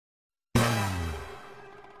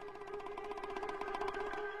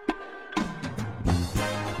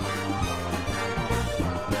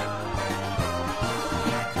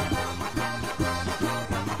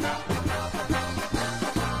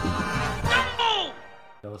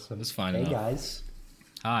Awesome. It's fine Hey enough. guys,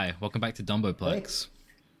 Hi, welcome back to Dumboplex.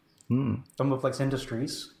 Dumboplex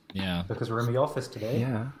Industries, Yeah. because we're in the office today.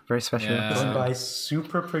 Yeah, very special Yeah. Joined episode. by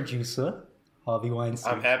super producer Harvey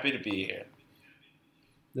Weinstein. I'm happy to be here.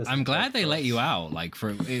 I'm glad they let you out. I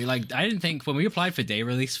didn't think when we applied for day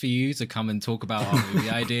release for you to come and talk about our movie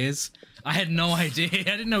ideas. I had no idea. I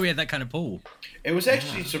didn't know we had that kind of pool. It was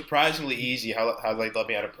actually surprisingly easy how they let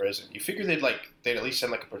me out of prison. You figured they'd at least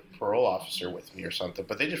send like a parole officer with me or something,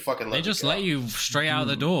 but they just fucking let They me just go. let you straight out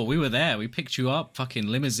the door. We were there. We picked you up. Fucking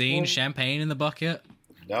limousine, champagne in the bucket.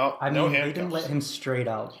 No, I no mean, they handcuffs. didn't let him straight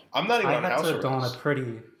out. I'm not even I on had house to don arrest.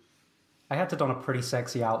 I had to don a pretty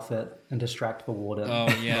sexy outfit and distract the warden. Oh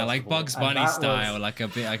yeah, like Bugs And Bunny that style, was- like a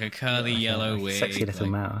bit like a curly yellow wig. Sexy little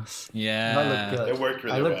like- mouse. Yeah. I look good. It worked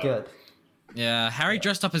really I look well. good. Yeah, Harry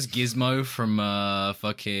dressed up as Gizmo from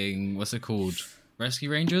fucking what's it called? Rescue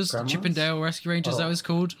Rangers? Gremlins? Chippendale Rescue Rangers, that Oh. was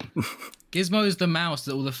called. Gizmo is the mouse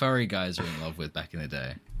that all the furry guys were in love with back in the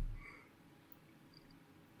day.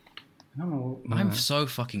 I don't know. I'm so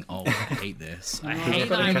fucking old. I hate this. I hate He's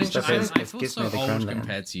that I'm dressed up I as feel so Gizmo the old Gremlin.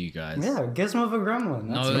 compared to you guys. Yeah, Gizmo the Gremlin.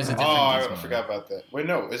 No, That's there's a right. different Oh, I Gizmo. forgot about that. Wait,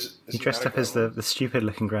 no, is He he dressed not up a as gremlin? the stupid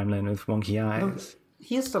looking gremlin with wonky eyes.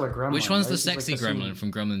 He is still a gremlin. Which one's right? the He's like sexy the gremlin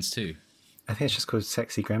from Gremlins 2? I think it's just called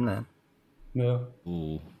Sexy Gremlin. Yeah.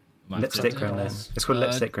 Ooh. Might have to- Lipstick Gremlin. It's called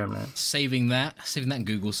Lipstick Gremlin. Saving that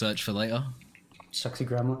Google search for later. Sexy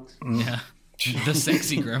gremlins. Yeah. The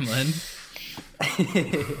sexy gremlin.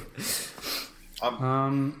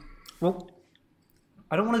 Well,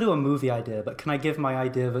 I don't want to do a movie idea, but can I give my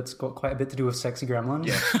idea that's got quite a bit to do with sexy gremlins?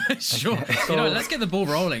 Yeah. Sure. You know, let's get the ball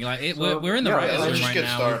rolling. We're in the yeah, writers' Let's room just right get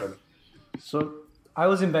now. started. So I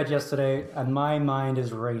was in bed yesterday, and my mind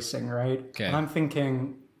is racing, right? Okay. And I'm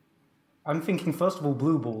thinking first of all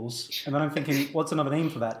blue balls, and then I'm thinking, what's another name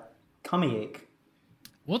for that? Tummy ache.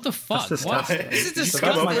 What the fuck? That's What? disgusting. This is So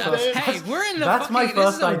that's my disgusting. first- Hey, we're in the that's fucking, my this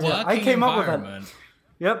first is a idea. I working came up with that. environment.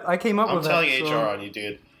 Yep, I came up I'm with telling that. HR on you,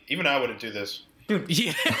 dude. Even I wouldn't do this. Dude,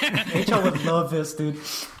 Yeah. HR would love this, dude.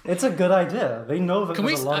 It's a good idea. They know that Can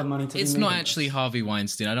we? there's a lot of money to be It's made not in actually this. Harvey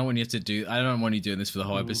Weinstein. I don't want you doing this for the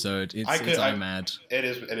whole episode. It's imad. It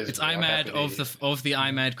is. It's me. I'm imad happy to- of the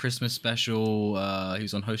imad Christmas special. He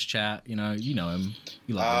was on host chat. You know him.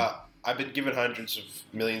 You love him. I've been given hundreds of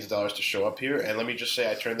millions of dollars to show up here, and let me just say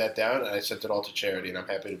I turned that down, and I sent it all to charity, and I'm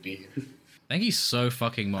happy to be here. Thank you so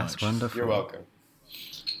fucking much. That's wonderful. You're welcome.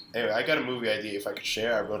 Anyway, I got a movie idea if I could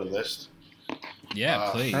share. I wrote a list. Yeah,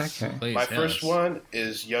 please. Okay. Please, My yes. first one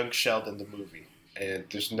is Young Sheldon, the movie, and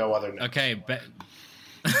there's no other name. Okay,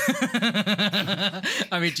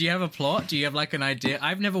 I mean, do you have a plot? Do you have like an idea?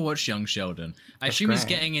 I've never watched Young Sheldon. I assume he's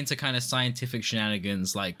great. getting into kind of scientific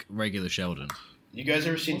shenanigans like regular Sheldon. You guys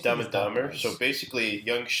ever seen Dumb and Dumber? So basically,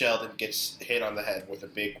 young Sheldon gets hit on the head with a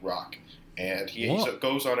big rock, and he What?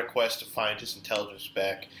 goes on a quest to find his intelligence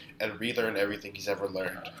back and relearn everything he's ever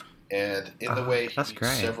learned. And in the way, he that's meets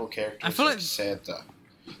great. several characters I feel like like- Santa.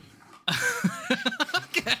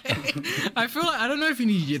 Okay. I feel like I don't know if you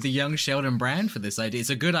need the Young Sheldon brand for this idea. It's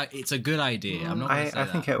a good idea. I'm not. Gonna say I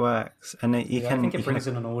think that. it works, and you Yeah, can I think you it brings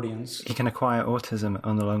can, in an audience. you can acquire autism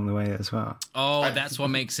along the way as well. Oh, that's what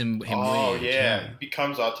makes him Oh weird. yeah, he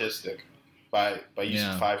becomes autistic by using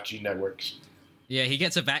Yeah. 5G networks. Yeah, he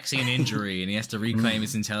gets a vaccine injury and he has to reclaim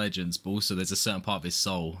his intelligence, but also there's a certain part of his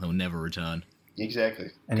soul that will never return. Exactly.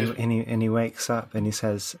 And he wakes up and he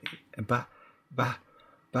says, "Bah, bah,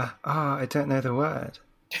 bah. Oh, I don't know the word.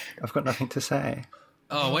 I've got nothing to say."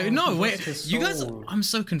 Oh wait, no, wait. lost his You guys, soul. I'm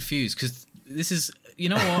so confused because this is, you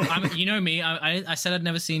know what? You know me. I said I'd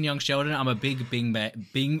never seen Young Sheldon. I'm a big Bing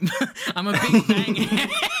Bang. I'm a Big Bang head.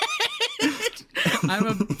 I'm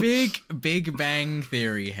a Big Bang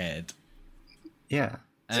Theory head. Yeah.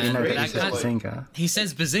 So And you know that that he says kind- Bazinga. He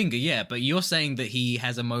says Bazinga, yeah, but you're saying that he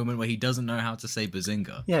has a moment where he doesn't know how to say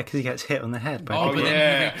Bazinga. Yeah, because he gets hit on the head by Oh, a but big then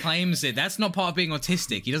yeah. he reclaims it. That's not part of being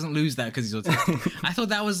autistic. He doesn't lose that because he's autistic. I thought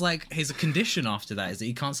that was like his condition after that is that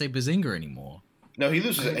he can't say Bazinga anymore. No, he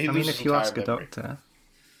loses. He I mean, loses if you entire ask a memory. doctor,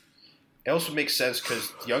 It also makes sense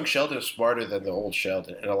because young Sheldon is smarter than the old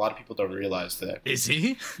Sheldon, and a lot of people don't realize that. Is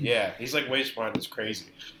he? Yeah, he's like way smarter. It's crazy.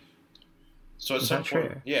 So at is some that point,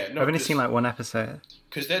 true? yeah, no, I've only seen like one episode.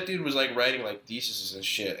 because that dude was like writing like theses and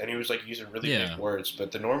shit, and he was like using really Yeah. big words.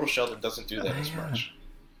 But the normal Sheldon doesn't do that as yeah. much.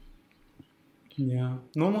 Yeah.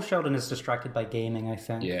 Normal Sheldon is distracted by gaming, I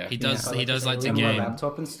think. Yeah. He does. By, He does like to on my game.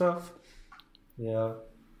 laptop and stuff. Yeah.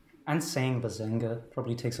 And saying Bazinga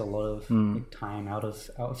probably takes a lot of like, time out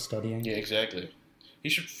of studying. Yeah, exactly. He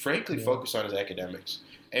should frankly focus on his academics.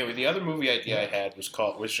 Anyway, the other movie idea I had was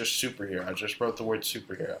just superhero. I just wrote the word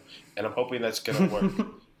superhero, and I'm hoping that's gonna work.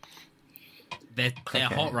 They're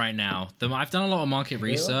hot right now. I've done a lot of market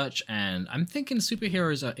research, and I'm thinking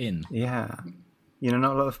superheroes are in. Yeah. You know,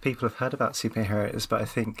 not a lot of people have heard about superheroes, but I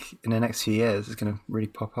think in the next few years it's going to really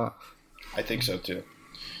pop off. I think so too.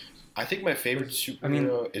 I think my favorite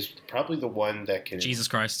superhero is probably the one that can... Jesus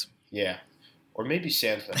Christ. Yeah. Or maybe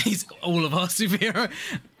Santa. He's all of our superhero.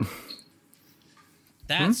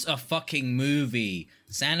 That's a fucking movie.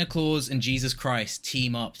 Santa Claus and Jesus Christ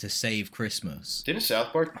team up to save Christmas. Didn't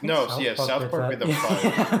South Park? No, South Park made them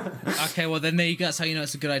fight. Okay, well then there you go. That's how you know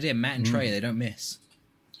it's a good idea. Matt and Trey, they don't miss.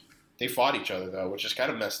 They fought each other though, which is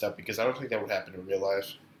kind of messed up because I don't think that would happen in real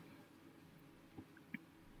life.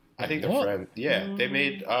 I think they're friends. Yeah, they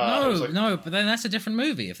made... No, but then that's a different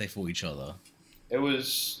movie if they fought each other. It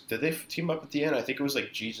was... Did they team up at the end? I think it was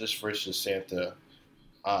like Jesus versus Santa.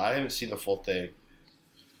 I haven't seen the full thing.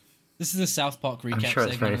 This is a South Park recap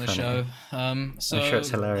segment of the show. I'm sure it's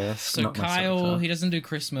hilarious. So Kyle, he doesn't do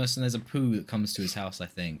Christmas, and there's a poo that comes to his house, I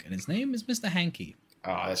think, and his name is Mr. Hanky.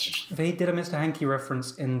 Oh, that's just... They did a Mr. Hanky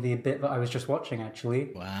reference in the bit that I was just watching, actually.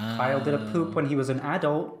 Wow. Kyle did a poop when he was an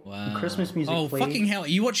adult. Wow. And Christmas music Oh, played. fucking hell. Are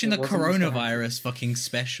you watching the wasn't Mr. coronavirus fucking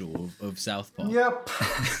special of South Park? Yep.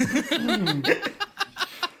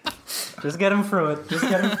 Just get him through it. Just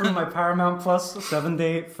get him through my Paramount Plus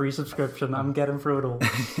 7-day free subscription. I'm getting through it all. I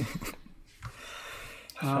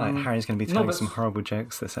feel like Harry's going to be telling some horrible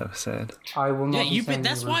jokes this episode. I will not. Yeah,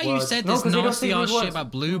 that's why you said this nasty ass shit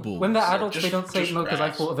about blue balls. When they're adults, they don't say just no because I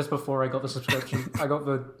rats. thought of this before I got the subscription. I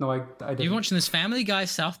didn't. You're watching this Family Guy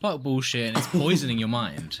South Park bullshit, and it's poisoning your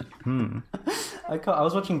mind. I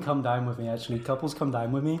was watching Come Dine With Me, actually. Couples Come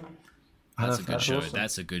Dine With Me. That's a good show. awesome.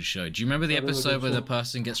 That's a good show. Do you remember the That is a episode good where the show.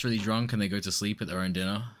 person gets really drunk and they go to sleep at their own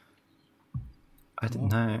dinner? I didn't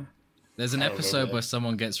know. There's an I don't remember episode that. where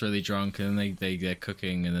someone gets really drunk and then they're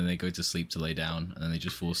cooking and then they go to sleep to lay down and then they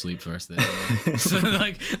just fall asleep for the rest of the day. So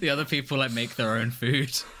like the other people like make their own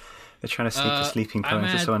food. They're trying to sneak a sleeping pill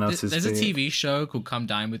into someone else's There's a food. TV show called Come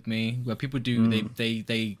Dine With Me where people do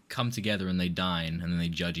they come together and they dine and then they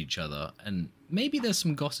judge each other and maybe there's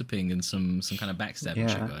some gossiping and some kind of backstabbing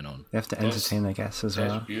shit going on. They have to entertain their guests as well.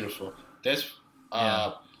 That's beautiful.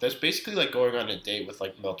 That's basically like going on a date with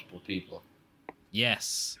like multiple people.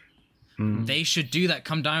 Yes. They should do that.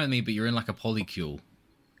 Come Dine With Me, but you're in like a polycule.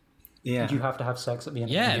 Yeah. You have to have sex at the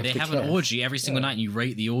end. Yeah, of the they day. have an orgy every single night, and you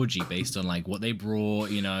rate the orgy based on like what they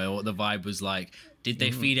brought, you know, what the vibe was like. Did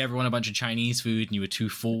they feed everyone a bunch of Chinese food, and you were too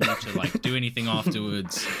full to like do anything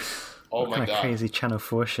afterwards? Oh What my kind of god! crazy Channel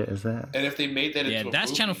 4 shit is that? And if they made that into a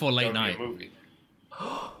that's movie, Channel 4 late that would be a night.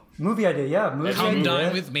 movie. Movie idea, yeah. Movie Come idea.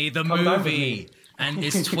 Dine With Me, the Come Dine With movie, Me. and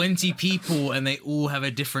it's 20 people, and they all have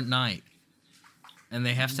a different night, and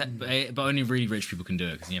they have to, but only really rich people can do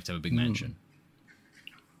it because you have to have a big mansion.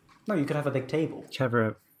 No, you could have a big table. You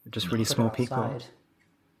have just really Put it small people. outside.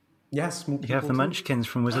 Yes, small people. You have the too. Munchkins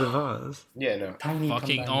from Wizard of Oz. Yeah, no. Tiny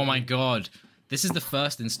Fucking, Come Dine oh With my Me. god. This is the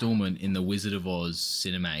first installment in the Wizard of Oz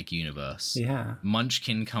cinematic universe. Yeah.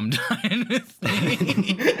 Munchkin Come Dine With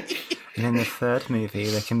Me. And in the third movie,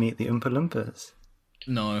 they can meet the Oompa Loompas.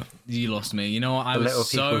 No, you lost me. You know what? I The was little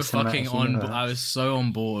so people fucking cinematic on. universe. I was so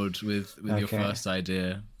on board with your Okay. first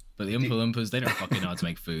idea. But the Oompa Loompas, they don't fucking know how to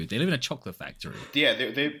make food. They live in a chocolate factory. Yeah,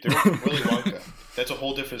 they're Willy Wonka. That's a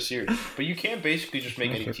whole different series. But you can't basically just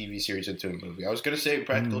make any TV series into a movie. I was gonna say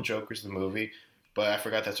Practical Joker's the movie, but I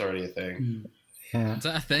forgot that's already a thing. Yeah. Is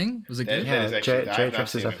that a thing? Was it That- good? that is Yeah, actually- I Joe have not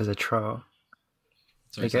dresses seen up it. as a troll.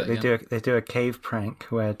 Sorry, say that again? They do a cave prank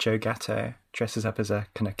where Joe Gatto dresses up as a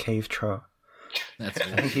kind of cave troll. That's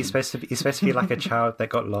I think he's supposed to be like a child that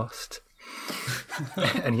got lost,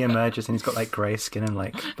 and he emerges and he's got like grey skin and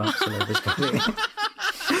like bumps all over his body.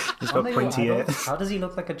 He's got Aren't they all pointy adults? ears. How does he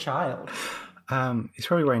look like a child? He's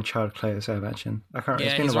probably wearing child clothes, I imagine. I can't. Yeah,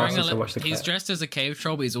 It's been he's a while wearing since I watched the he's clip. dressed as a cave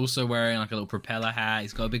troll, but he's also wearing like a little propeller hat.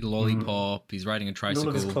 He's got a big lollipop. He's riding a All tricycle.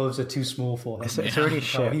 of his clothes are too small for him. It's really Oh,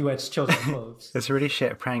 shit. he wears children's clothes. It's a really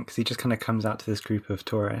shit prank because he just kind of comes out to this group of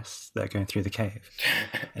tourists that are going through the cave,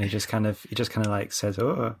 and he just kind of like says,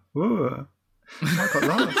 "Oh, I got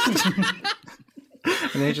lost," and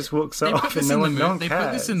then he just walks They off, put this and no in the one movie. They cares.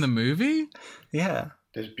 put this in the movie. Yeah,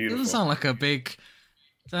 That's Doesn't beautiful. sound like a big.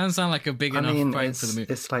 Doesn't sound like a big I enough mean, prank for the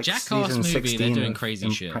movie. it's like Jackass season movie. 16 They're doing of crazy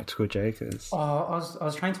shit. Impractical Jokers. Oh, I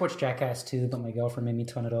was trying to watch Jackass 2, but my girlfriend made me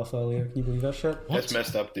turn it off earlier. Can you believe that shit? That's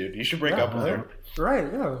messed up, dude. You should break up with her. Right,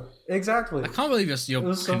 yeah. Exactly. I can't believe you're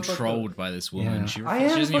was so controlled by this woman. Yeah. She I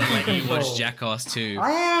am doesn't even fucking let you watch controlled. Jackass 2.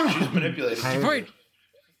 I am! Manipulated.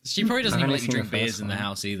 She probably doesn't I've even only let you seen drink the first beers in the one.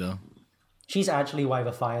 house either. She's actually why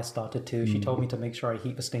the fire started too. She told me to make sure I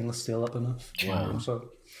heat the stainless steel up enough. Wow. So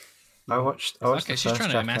I watched Okay, the she's first trying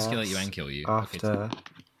to Jackass emasculate you and kill you. Okay,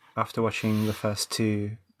 after watching the first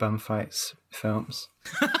two bum fights films.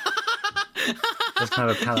 It's kind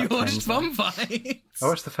of a palate You watched cleanser. bum fights? I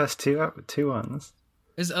watched the first two ones.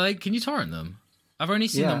 Can you torrent them? I've only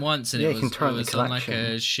seen Yeah. them once, and Yeah, it you can was, torrent the on like a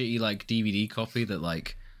collection. shitty like DVD copy that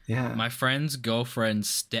like Yeah. my friend's girlfriend's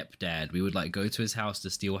stepdad. We would like go to his house to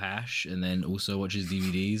steal hash, and then also watch his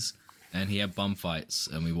DVDs. And he had bum fights,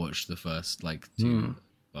 and we watched the first like two.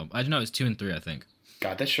 I don't know, it's 2 and 3, I think.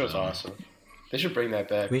 God, that show's awesome. They should bring that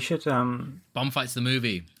back. We should Bum fights the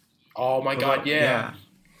movie. Oh my God, yeah.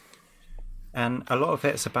 And a lot of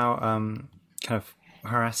it's about kind of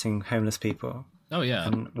harassing homeless people. Oh yeah.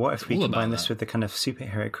 And what if we All combine about this that. with the kind of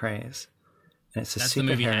superhero craze? And it's a That's superhero. the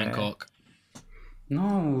movie Hancock.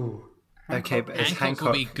 No. Okay, but it's Hancock Hancock.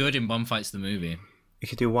 will be good in Bum Fights the movie. You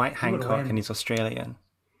could do White would Hancock, win? and he's Australian,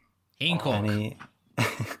 Hancock. and he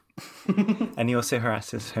and he also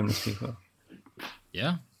harasses homeless people.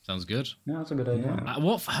 Yeah, sounds good. Yeah, that's a good idea.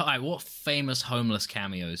 What famous homeless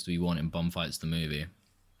cameos do we want in Bum Fights the movie?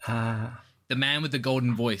 The man with the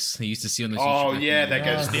golden voice he used to see on the Oh YouTube yeah, documentaries. that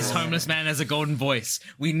guy's This cool. homeless man has a golden voice.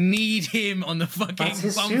 We need him on the fucking That's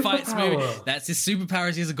his Bum Fights movie. superpower. That's his superpower.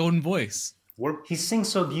 Is he has a golden voice. He sings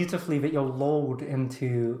so beautifully that you're lulled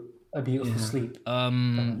into a beautiful sleep.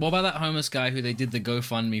 What about that homeless guy who they did the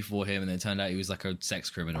GoFundMe for him, and it turned out he was like a sex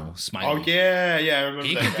criminal? Smiley. Oh yeah, I remember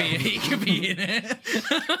He that could guy. be. He could be in it.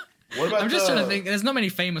 What about I'm just trying to think. There's not many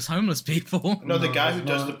famous homeless people. No, the guy who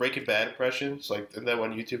does no. the Breaking Bad impressions, like in that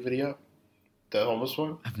one YouTube video, the homeless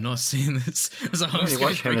one. I've not seen this. There's a homeless only guy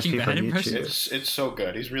watch homeless Breaking people Bad on impression. YouTube. It's so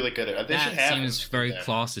good. He's really good at it. They should That have seems him very do that.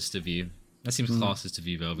 classist of you. That seems classist of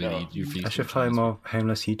you, Velvet. No. I should follow more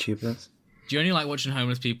homeless YouTubers. Do you only like watching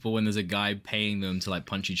homeless people when there's a guy paying them to like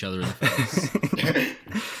punch each other in the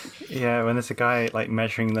face? Yeah, when there's a guy like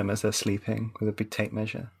measuring them as they're sleeping with a big tape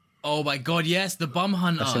measure. Oh my god, yes, the bum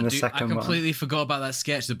hunter. That's in the Dude, I second one. completely forgot about that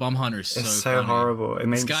sketch. The bum hunter is so It's so funny. horrible. It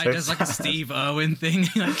made This me guy so does like a sad. Steve Irwin thing.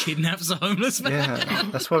 He like kidnaps a homeless man. Yeah,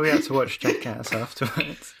 that's why we had to watch Jackass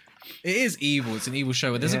afterwards. It is evil. It's an evil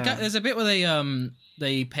show. There's a Yeah. guy, there's a bit where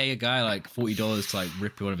they pay a guy like $40 to like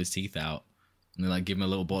rip one of his teeth out, and they like give him a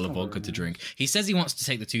little bottle of vodka to drink. He says he wants to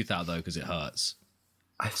take the tooth out though because it hurts.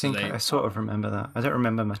 I think they- I sort of remember that. I don't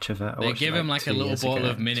remember much of it. I They watched give it, him like a 2 little years bottle ago,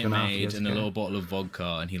 of Minute 2.5 Maid years and a ago. little bottle of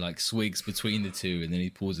vodka, and he like swigs between the two, and then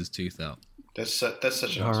he pulls his tooth out. That's such an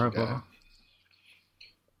awesome guy. Horrible.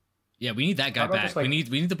 Yeah, we need that guy How about back. just, like- we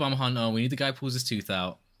need the bum hunter. We need the guy who pulls his tooth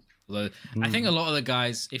out. Although I think a lot of the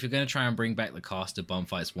guys, if you're going to try and bring back the cast of Bum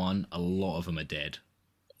Fights 1, a lot of them are dead.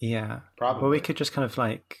 Yeah. Probably. Well, we could just kind of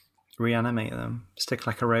like reanimate them, stick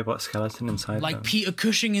like a robot skeleton inside Like them. Peter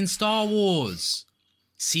Cushing in Star Wars.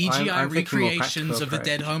 CGI I'm thinking more recreations practical of the approach.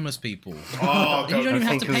 dead homeless people. Oh, You don't I'm even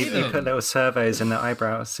have to thinking pay we put them. little servos in their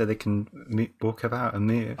eyebrows so they can walk about and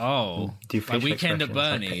move. Oh, Do like facial Weekend at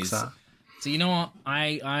expressions like Bernie's. Pixar. So you know what?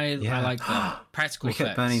 I Yeah. like that. Practical Look at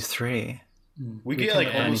effects. Bernie's 3. we could get like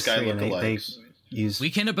Bernie's homeless guy 3 and they lookalikes. use...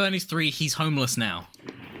 Weekend at Bernie's 3, he's homeless now.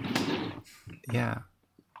 Yeah.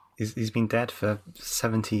 He's been dead for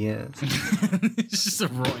 70 years. It's just a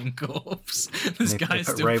rotting corpse. This They guy's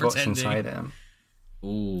put still robots pretending. inside him.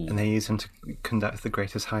 Ooh. And they use him to conduct the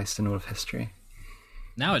greatest heist in all of history.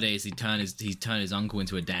 Nowadays, he turned his uncle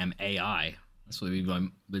into a damn AI. That's what we do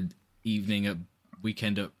with evening at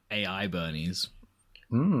Weekend at AI Bernie's.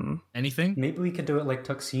 Anything? Maybe we could do it like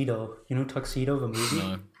Tuxedo. You know Tuxedo, the movie?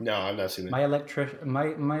 No. No, I'm not seeing it.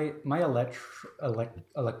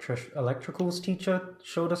 Electricals teacher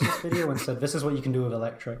showed us this video and said, this is what you can do with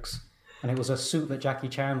electrics. And it was a suit that Jackie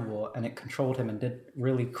Chan wore, and it controlled him and did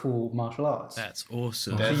really cool martial arts. That's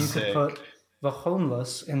awesome. So you That's could sick. put the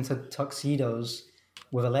homeless into tuxedos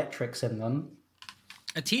with electrics in them.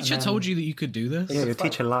 A teacher told you that you could do this? Yeah, your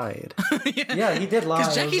teacher lied. Yeah, he did lie.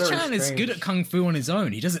 Because It was Jackie very Chan is strange. good at kung fu on his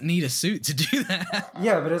own. He doesn't need a suit to do that.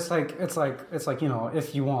 Yeah, but it's like you know,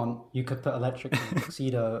 if you want, you could put electric in a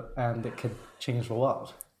tuxedo and it could change the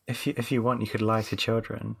world. If you want, you could lie to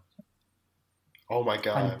children. Oh my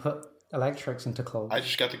god. And put electrics into clothes. I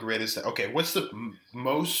just got the greatest. Okay, what's the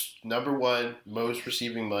most number one most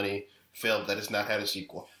receiving money film that has not had a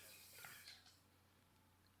sequel?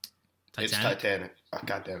 It's Titanic. Oh,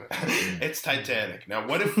 God damn it. It's Titanic. Now,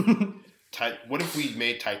 what if we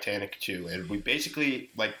made Titanic 2 and we basically,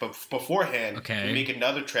 like, beforehand, Okay. we make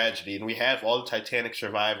another tragedy and we have all the Titanic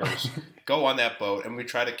survivors go on that boat and we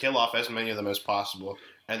try to kill off as many of them as possible.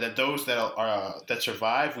 And then those that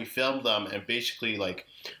survive, we film them and basically, like,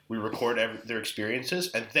 we record their experiences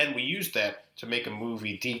and then we use that to make a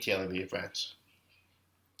movie detailing the events.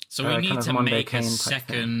 So we kind need of to Monday make a Kane type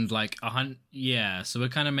second, like, yeah, so we're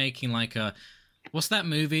kind of making, like, a... What's that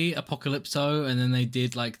movie? Apocalypto? And then they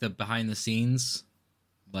did, like, the behind the scenes?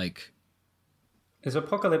 Like... Is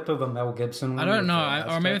Apocalypto the Mel Gibson one? I don't know. with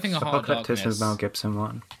the Or maybe I Aztecs? think of Heart of Apocalyptus Darkness. is Mel Gibson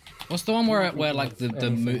one. What's the one where like the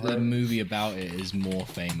anything, right? movie about it is more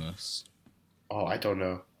famous? Oh, I don't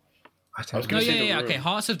know. I I was don't gonna No, say yeah, The yeah. Room. Okay,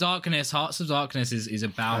 Hearts of Darkness. Hearts of Darkness is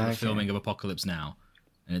about the Okay. filming of Apocalypse Now,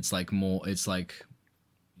 and it's like more. It's like,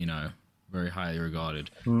 you know, very highly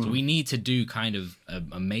regarded. So we need to do kind of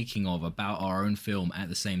a making of about our own film at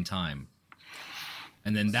the same time,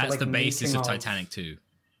 and then that's like, the basis making of of- Titanic 2.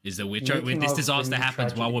 Is that Making this of disaster the new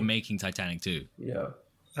happens while tragedy. we're making Titanic 2. Yeah.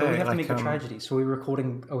 But we have to like, make a tragedy. So are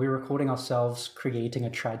we recording ourselves creating a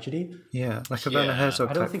tragedy? Yeah, like a Werner Yeah, Herzog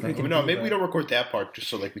I don't type think we thing. can- No, do maybe that. we don't record that part just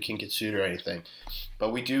so like we can get sued or anything.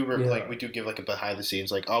 But we do Yeah. we do give like a behind the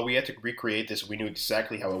scenes, like, oh, we had to recreate this. We knew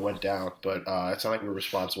exactly how it went down, but it's not like we're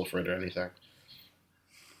responsible for it or anything.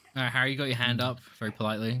 Harry, you got your hand up very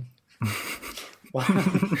politely. What?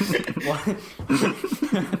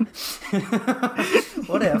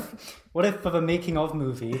 What if for the making of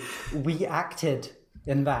movie we acted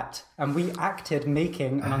in that and we acted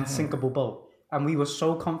making an unsinkable boat and we were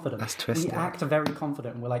so confident. That's twisted. We act very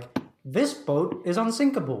confident and we're like, this boat is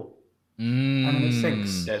unsinkable, and then it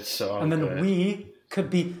sinks. That's so. And then good. we could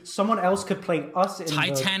be somein else could play us in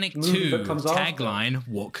Titanic the movie 2 that comes after. tagline: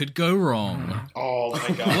 What could go wrong? Oh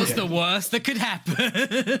my god! What's yeah. the worst that could happen?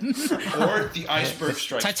 Or the iceberg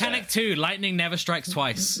strikes Titanic back. 2: Lightning never strikes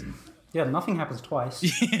twice. Yeah, nothing happens twice.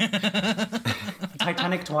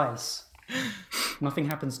 Titanic twice. Nothing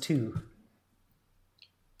happens too.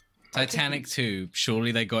 Titanic 2: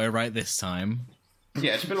 Surely they got it right this time.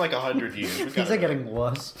 Yeah, it's been like 100 years. We got Things it are right. getting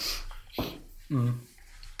worse.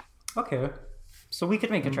 Okay. So we could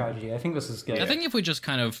make a tragedy. I think this is good. I think if we're just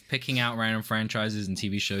kind of picking out random franchises and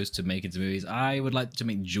TV shows to make into movies, I would like to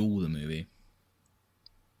make Jewel the movie.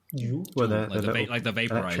 You? Well, Like the electric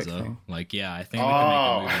vaporizer. thing. Like, yeah, I think we can make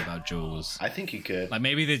Oh. a movie about Jules. I think you could. Like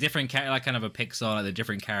maybe the different like kind of a Pixar, like the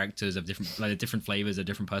different characters of different like the different flavors of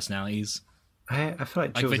different personalities. I feel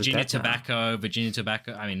like Like Jules is Virginia dead now.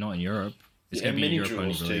 Tobacco. I mean, not in Europe. It's And gonna be a mini Europe only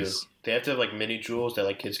jewels too. release. They have to have like mini jewels that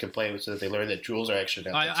like kids can play with, so that they learn that jewels are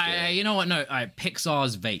actually not that scary. You know what? No,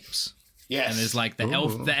 Pixar's vapes. Yes. And there's like the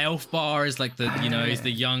Ooh. elf bar is like the is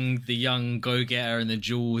the young go getter, and the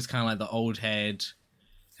Jewel is kind of like the old head.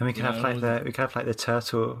 And we could have like the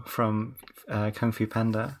turtle from Kung Fu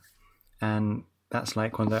Panda, and that's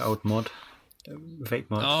like one of the old vape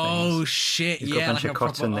mod Oh things. shit! He's got Yeah, a bunch like of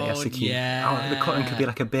cotton that he has to keep. Oh, the cotton could be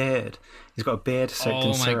like a beard. He's got a beard soaked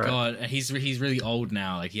in Oh my syrup. god, he's really old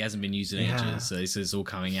now. Like he hasn't been used in Yeah. ages, so this is all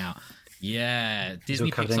coming out. Yeah, He's all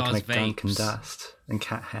Disney covered in kind Pixar's of gunk and vapes. dust and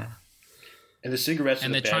cat hair. And the cigarettes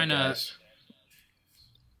And are the they're bad trying to- guys.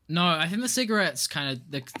 No, I think the cigarettes kind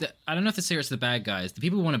of. I don't know if the cigarettes are the bad guys. The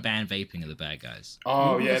people who want to ban vaping are the bad guys.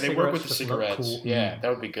 Oh Maybe yeah, the they work with the cigarettes just cigarettes. look cool. Yeah, that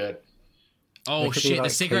would be good. Oh could be shit! like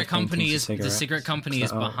The cigarette cave paintings company of is cigarettes.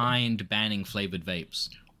 It's like, oh. behind banning flavored vapes.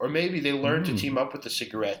 Or maybe they learn to team up with the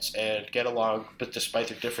cigarettes and get along, but despite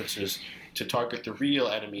their differences, to target the real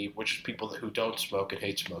enemy, which is people who don't smoke and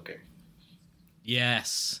hate smoking.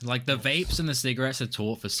 Yes, like the vapes and the cigarettes are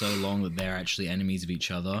taught for so long that they're actually enemies of each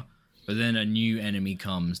other, but then a new enemy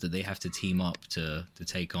comes that they have to team up to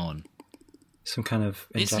take on. Some kind of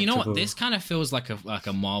This, you know what? injectable- This kind of feels like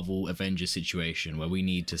a Marvel Avengers situation where we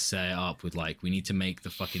need to set it up with we need to make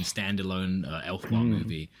the fucking standalone Elf Bar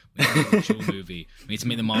movie, we need to make a Jewel movie, we need to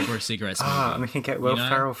make the Marlboro Cigarettes movie. and we can get Will know?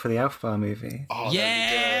 Ferrell for the Elf Bar movie. Oh,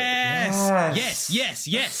 Yes!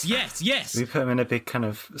 Yes! We put him in a big kind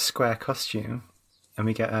of square costume, and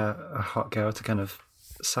we get a hot girl to kind of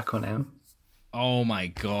suck on him. Oh my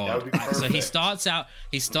That god! would be So he perfect. starts out.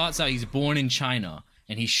 He's born in China,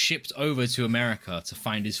 and he's shipped over to America to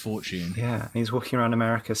find his fortune. Yeah, and he's walking around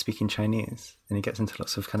America speaking Chinese, and he gets into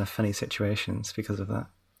lots of kind of funny situations because of that.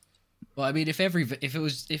 Well, I mean, if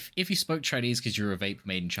you spoke Chinese because you were a vape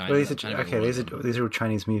made in China, Well, these that kind of are irrelevant. these are all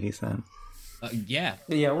Chinese movies then. Yeah,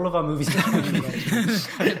 Yeah, all of our movies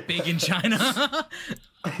are big in China.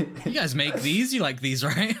 You guys make these? You like these,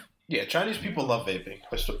 right? Yeah, Chinese people love vaping.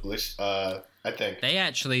 At least, I think. They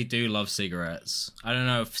actually do love cigarettes. I don't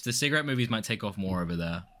know if the cigarette movies might take off more over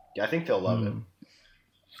there. Yeah, I think they'll love it.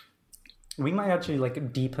 We might actually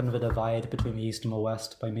deepen the divide between the East and the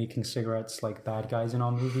West by making cigarettes bad guys in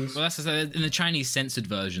our movies. Well, that's in the Chinese censored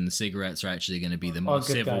version. The cigarettes are actually going to be the more good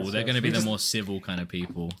civil. guys, They're yes. going to be We the just- more civil kind of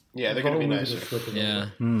people. Yeah, they're The going to be whole movie nicer. just flipped it Yeah,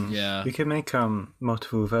 over. yeah. We could make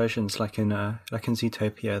multiple versions, like in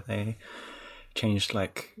Zootopia. They changed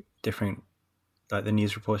different, the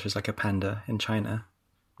news reporter is like a panda in China.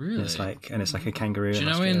 Really? And it's like a kangaroo. Do you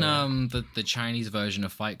in know in Australia. the Chinese version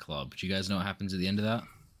of Fight Club? Do you guys know what happens at the end of that?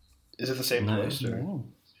 Is it the same No. place? Or? Oh.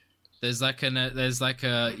 There's like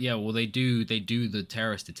a yeah. Well, they do the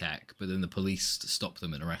terrorist attack, but then the police stop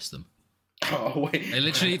them and arrest them. Oh wait. They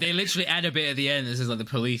literally add a bit at the end. This is like the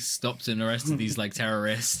police stopped and arrested these like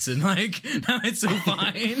terrorists, and like now it's all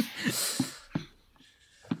fine.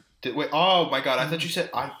 Wait, oh my god! I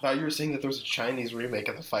thought you were saying that there was a Chinese remake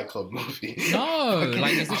of the Fight Club movie. No,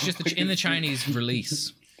 like it's just in the Chinese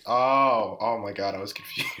release. Oh my god! I was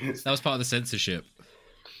confused. That was part of the censorship.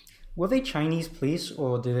 Were they Chinese police,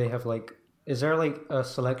 or do they have like? Is there like a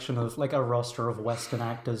selection of like a roster of Western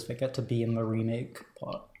actors that get to be in the remake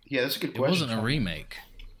part? Yeah, that's a good It question. wasn't a remake.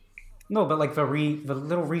 No, but like the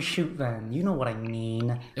little reshoot. Then you know what I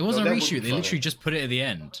mean. It wasn't No, a that would reshoot. be They funny. literally just put it at the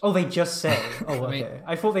end. Oh, they just say. Oh, okay.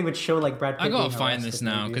 I thought they would show like Brad Pitt. I gotta being find this arrested,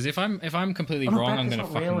 now maybe. because if I'm completely Oh, no, wrong, Brad I'm Pitt's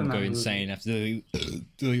gonna not real in fucking that go movie. insane after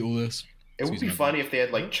delete all this. It would Excuse be me. funny if they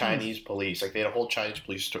had like Chinese police, like they had a whole Chinese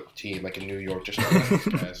police team, like in New York, just to arrest these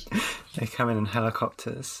guys. They come in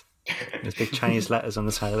helicopters. There's big Chinese letters on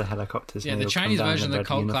the side of the helicopters. Yeah, and the they all come Chinese down in version of the red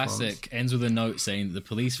cult uniforms. classic ends with a note saying that the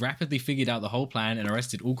police rapidly figured out the whole plan and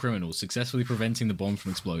arrested all criminals, successfully preventing the bomb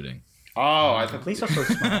from exploding. Oh, I thought Police are so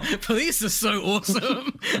smart. Police are so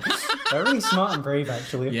awesome. They're really smart and brave,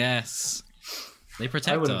 actually. Yes, they I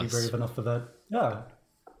protect wouldn't us. be brave enough for that. Yeah.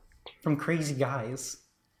 From crazy guys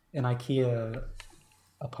in IKEA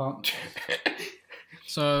apartment.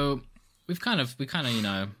 So we kind of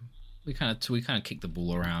kicked the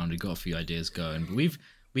ball around. We got a few ideas going, but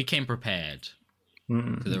we came prepared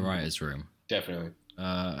to the writers' room. definitely.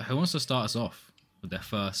 Who wants to start us off with their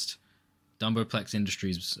first Dumboplex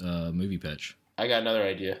Industries movie pitch? I got another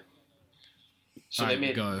idea. So Alright, they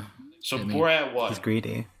made go. so Hit me. Borat 1. He's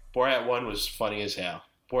greedy. Borat 1 was funny as hell.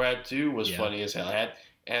 Borat 2 was Yeah. funny as hell. It had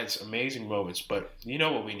its amazing moments, but you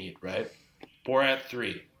know what we need, right? Borat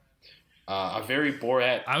 3. A very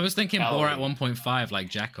Borat. I was thinking Halloween. Borat 1.5, like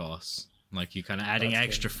Jackass, like you kind of adding That's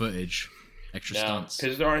extra footage, extra No, stunts.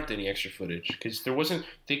 because there aren't any extra footage. Because there wasn't.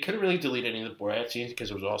 They couldn't really delete any of the Borat scenes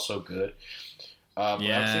because it was all so good. But I was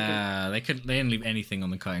Yeah, they didn't leave anything on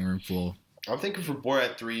the cutting room floor. I'm thinking for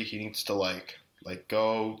Borat 3, he needs to like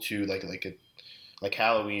go to like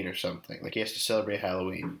Halloween or something. Like he has to celebrate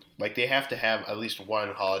Halloween. Like they have to have at least one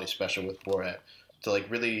holiday special with Borat to like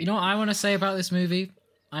really. You know what I want to say about this movie,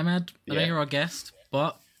 Imad? I know Yeah. you're our guest,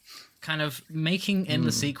 but kind of making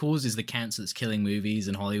endless sequels is the cancer that's killing movies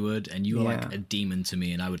in Hollywood, and you are like Yeah. a demon to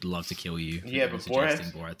me, and I would love to kill you. for Yeah, even but Borat-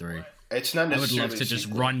 suggesting Borat 3. It's not I would necessarily. love to a just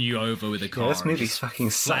sequel. run you over with a car. Yeah, this and movie just fucking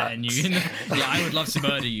flatten sucks. you. Yeah, I would love to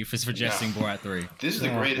murder you for suggesting Borat 3. This is the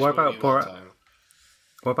Yeah. greatest What movie about of all Borat? time.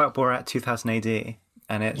 What about Borat 2000 AD?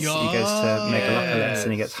 And he goes to Megalopolis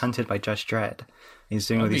and he gets hunted by Judge Dredd. He's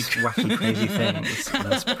doing all That'd these be wacky, crazy things in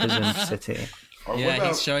this prison city. Or Yeah, what about,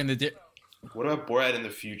 he's showing the. what about Borat in the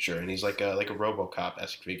future? And he's like a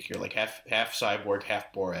RoboCop-esque figure, like half cyborg,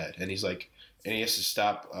 half Borat, and he's like, and he has to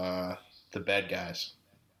stop the bad guys.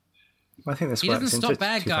 Well, I think this He works doesn't into stop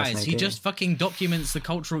bad 2000 guys. He AD. just fucking documents the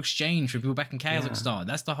cultural exchange for people back in Kazakhstan.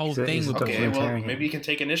 That's the whole He's a- thing he's a with Okay, well, documentarian. maybe he can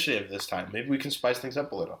take initiative this time. Maybe we can spice things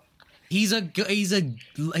up a little. He's a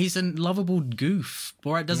lovable goof.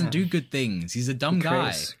 Borat doesn't do good things. He's a dumb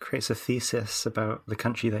guy. creates a thesis about the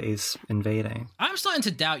country that he's invading. I'm starting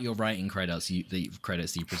to doubt your writing credits. The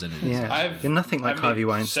credits that you presented. Yeah, you're nothing like I've Harvey made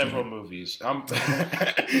Weinstein. Several movies.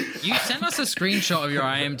 You sent us a screenshot of your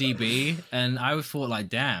IMDb, and I thought, like,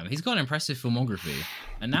 damn, he's got an impressive filmography.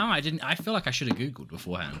 And now I feel like I should have Googled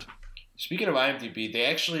beforehand. Speaking of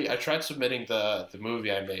IMDb, I tried submitting the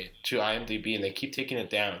movie I made to IMDb, and they keep taking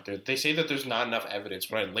it down. They say that there's not enough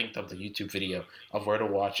evidence when I linked up the YouTube video of where to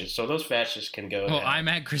watch it, so those fascists can go. Well, ahead. I'm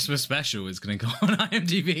at Christmas Special is going to go on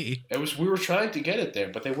IMDb. We were trying to get it there,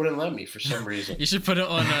 but they wouldn't let me for some reason. You should put it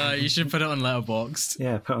on. Letterboxd.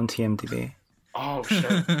 Yeah, put on TMDb. Oh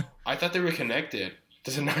shit! I thought they were connected.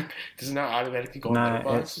 Does it not automatically go on No,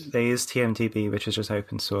 Letterboxd? they use TMDb, which is just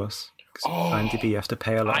open source. 'Cause Oh. IMDb, you have to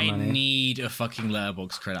pay a lot of I money. need a fucking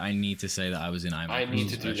Letterboxd credit. I need to say that I was in IMAX. I need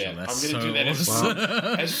to do Special. that. That's I'm gonna do that as, awesome.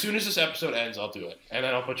 as soon as this episode ends. I'll do it, and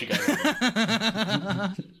then I'll put you guys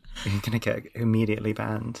on. You're going to get immediately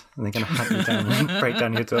banned. And they're going to hunt you down and break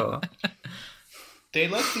down your door. They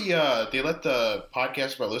let the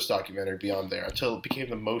podcast about this documentary be on there until it became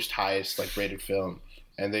the most highest rated film,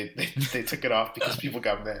 and they took it off because people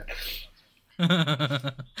got mad.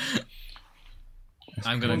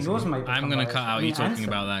 I'm gonna Yours might become cut biased. out I you mean, talking Anthem.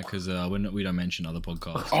 about that because we don't mention other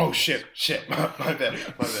podcasts. Oh shit! My bad.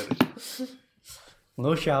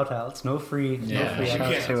 No shout outs, no free. Yeah. No free You Shout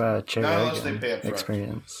ads. out can't. to Joe Not unless they Rogan pay up front.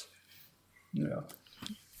 experience. Yeah.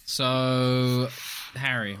 So,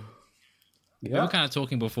 Harry, we Yeah. were kind of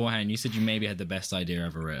talking beforehand. You said you maybe had the best idea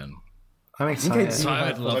ever written. I'm think I excited. do. So I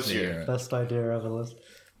would love Let's to hear hear it. it. Best idea ever.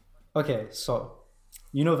 Okay, so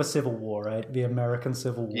you know the Civil War, right? The American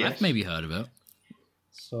Civil War. Yes. I've maybe heard of it.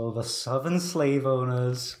 So the Southern slave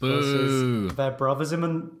owners Boo. versus their brothers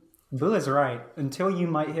in Boo is right. Until you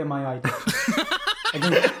might hear my idea.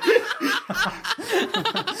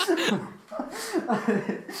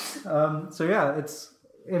 So yeah, it's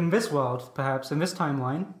in this world, perhaps in this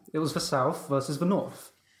timeline, it was the South versus the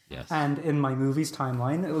North, Yes. and in my movie's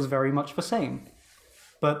timeline, it was very much the same,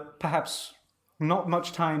 but perhaps not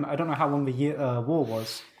much time. I don't know how long the war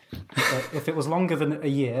was. But if it was longer than a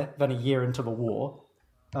year into the war,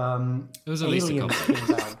 It was at least a aliens couple.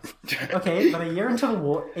 came down. Okay, but a year into the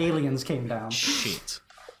war, aliens came down. Shit.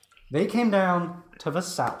 They came down to the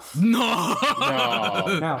south. No.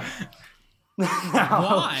 No. Now,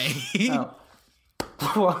 Why?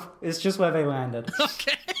 well, it's just where they landed.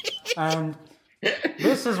 Okay. And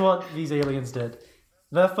this is what these aliens did.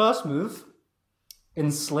 Their first move,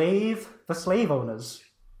 enslave the slave owners.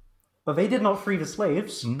 But they did not free the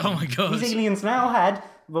slaves. Oh my god. These aliens now had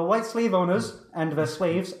the white slave owners and their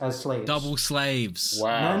slaves as slaves. Double slaves. Wow.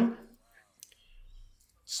 And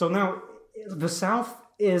so now the South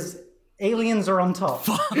is aliens are on top.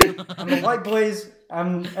 And the white boys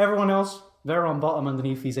and everyone else, they're on bottom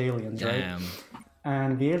underneath these aliens, right? Damn.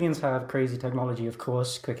 And the aliens have crazy technology, of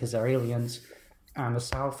course, because they're aliens. And the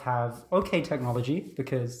South have okay technology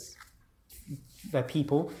because they're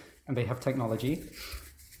people and they have technology.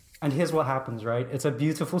 And here's what happens, right? It's a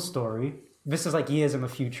beautiful story. This is like years in the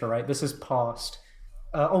future, right? This is past.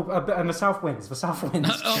 And the South wins. The South wins.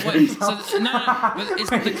 Oh wait, so no, but it's,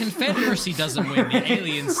 the Confederacy doesn't win.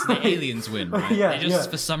 The aliens win, right? Yeah, they just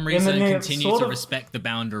yeah. for some In reason the name- continue sort to of- respect the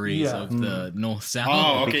boundaries Yeah. of the North-South.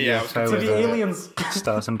 Oh, okay, yeah. UFO So with the aliens,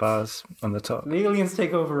 stars and bars on the top. the aliens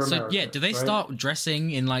take over So America. yeah, do they right? start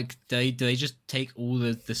dressing in like? Do they just take all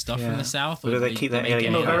the stuff from Yeah. the South, Or do they keep their make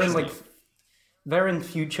alien any No, they're other in stuff? like they're in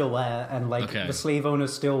future wear, and like Okay. the slave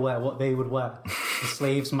owners still wear what they would wear. The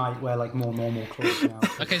slaves might wear like more normal clothes now.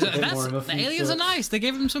 Okay, so A bit that's more in the future. aliens are nice. They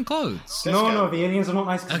gave them some clothes. That's No, good. no, the aliens are not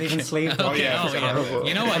nice because they've Okay. enslaved Okay, them. oh yeah, yeah. terrible.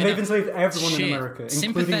 You know what? And they've enslaved everyone Shit. in America, including the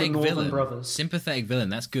Sympathetic Northern villain. brothers. Sympathetic villain.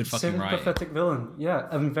 That's good fucking right. Sympathetic villain, yeah,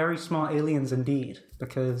 and very smart aliens indeed,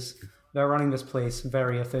 because they're running this place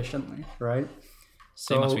very efficiently, right?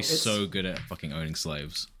 So They must be it's- so good at fucking owning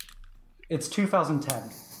slaves. It's 2010.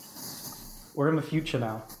 We're in the future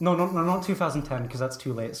now. No, not 2010 because that's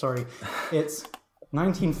too late. Sorry, it's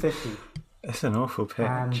 1950, It's an awful pitch.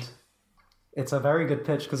 and it's a very good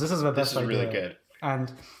pitch because this is the best This is idea. really good.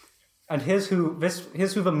 And here's who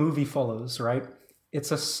the movie follows. Right,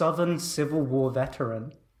 it's a Southern Civil War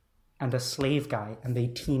veteran and a slave guy, and they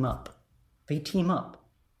team up.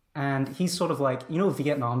 And he's sort of like, you know,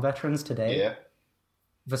 Vietnam veterans today. Yeah.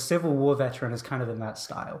 The Civil War veteran is kind of in that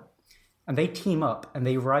style. And they team up and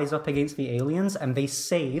they rise up against the aliens and they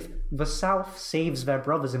the South saves their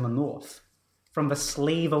brothers in the North from the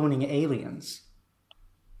slave owning aliens.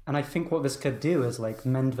 And I think what this could do is like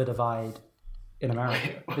mend the divide in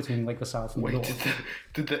America between like the South and the Wait, North.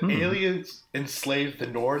 did the aliens enslave the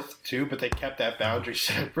North too, but they kept that boundary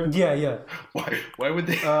separate? Yeah. Why would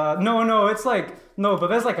they? No, it's like, no, but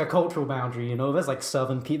there's like a cultural boundary, you know? There's like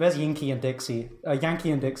Southern people, there's Yankee and Dixie.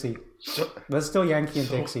 So, There's still Yankee and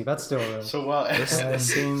Dixie, that's still real. so while It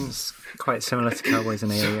seems quite similar to Cowboys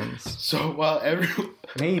and Aliens. so while everyone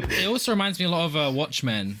Maybe. It also reminds me a lot of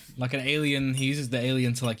Watchmen. Like an alien, he uses the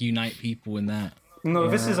alien to like unite people in that. No,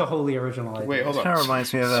 this is a wholly original idea. wait, hold It kind of on.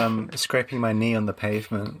 reminds me of scraping my knee on the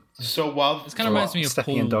pavement. So while This kind of reminds me of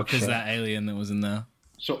Stepping in Paul dog because shit. that alien that was in there.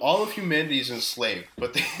 so all of humanity is enslaved,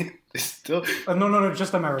 but they still. No,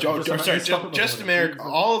 just America. Just America.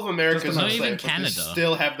 All of America is Not even enslaved, but they Canada.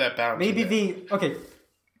 still have that boundary. Maybe there.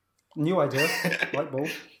 new idea, light bulb.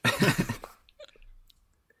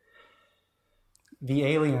 The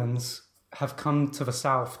aliens have come to the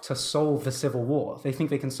South to solve the Civil War. They think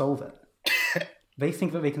they can solve it. They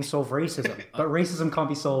think that they can solve racism, but racism can't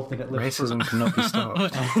be solved and it lives Racism cannot be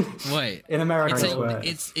stopped. Wait, in America. it's, Right only. word.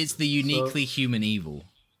 it's the uniquely human evil.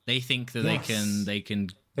 They think that Yes. they can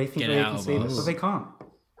They think get they out can of save it, us. but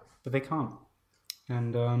they can't.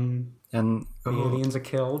 And And the aliens are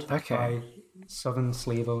killed Okay. by Southern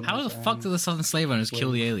slave owners. How the fuck and- did the Southern slave owners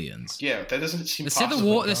kill the aliens? Yeah, that doesn't seem The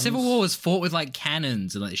possible. Civil War was fought with like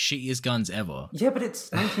cannons and like the shittiest guns ever. Yeah, but it's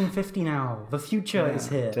 1950 now. The future is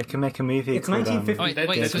here. they can make a movie It's called 1950. Oh, wait, That-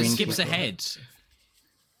 wait, that's so it green skips people. ahead.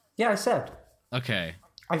 Yeah, I said. Okay.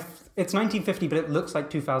 It's 1950, but it looks like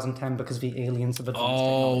 2010 because the aliens have advanced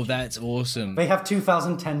Oh, technology. that's awesome. They have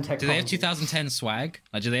 2010 technology. Do they have 2010 swag?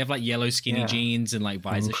 Like, do they have like yellow skinny Yeah. jeans and like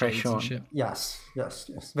visor Cray shades Sean. and shit? Yes.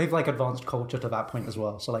 They've like advanced culture to that point as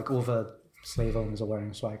well. So like all the slave owners are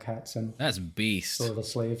wearing swag hats and That's beast. all the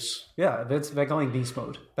slaves. Yeah, they're going beast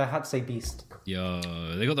mode. Their hats say beast. Yo,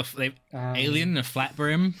 they got alien and a flat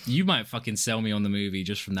brim. You might fucking sell me on the movie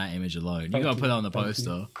just from that image alone. You gotta put that on the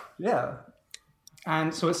poster. Yeah.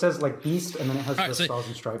 And so it says like beast, and then it has the Alright, so stars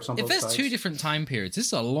and stripes on both If there's sides. 2 different time periods, this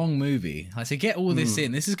is a long movie. Like to get all this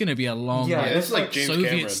in, this is gonna be a long, Yeah, Yeah, this is like James Soviet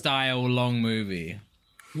Cameron. style long movie.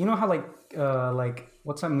 You know how like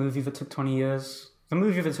what's that movie that took 20 years? The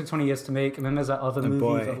movie that took 20 years to make, and then there's that other movie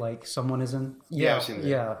Boy. that like someone is in. Yeah, I've seen that.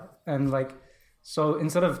 Yeah, and like so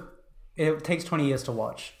instead of it takes 20 years to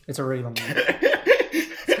watch. It's a really long movie.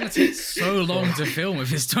 It's gonna take so long to film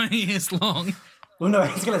if it's 20 years long. Well, no,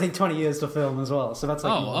 it's gonna take 20 years to film as well. So that's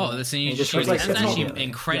like That's, you just that's release it actually immediately.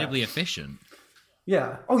 incredibly efficient.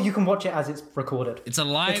 yeah. Oh, you can watch it as it's recorded. It's a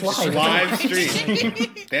live. It's live. Live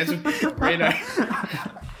stream. That's a great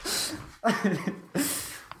idea.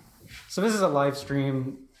 So this is a live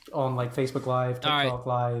stream on like Facebook Live, All right. TikTok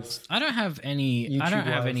Live. I don't have any YouTube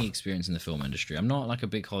Live. experience in the film industry. I'm not like a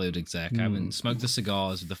big Hollywood exec. I haven't smoked the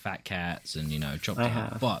cigars with the fat cats and chopped I it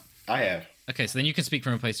have. up. But I have. okay, so then you can speak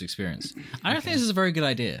from a place of experience. I don't think this is a very good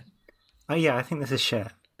idea. Oh yeah, I think this is shit.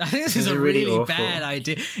 I think this is is a really really awful. bad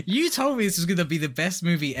idea. You told me this was going to be the best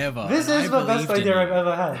movie ever. This and is I the best believed in idea you. I've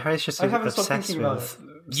ever had. Harry's just I haven't stopped obsessed thinking about with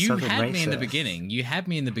it. You Southern had me in the racists. beginning. You had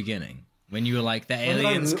me in the beginning when you were like the When did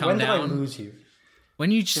aliens come when did I down. lose you? When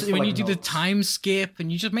you for, when like, you do the notes. time skip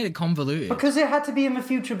and you just made it convoluted. Because it had to be in the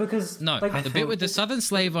future. Because No, like, the bit with the southern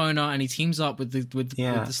slave owner and he teams up with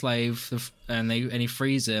Yeah. the slave and he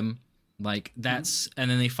frees him. Like that's and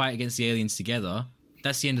then they fight against the aliens together.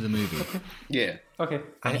 That's the end of the movie. Yeah. okay.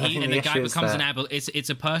 I think And the guy issue is becomes that- It's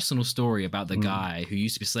a personal story about the guy who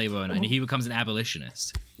used to be a slave owner and he becomes an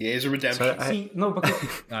abolitionist. Yeah, it's a redemption. So I- See, no, because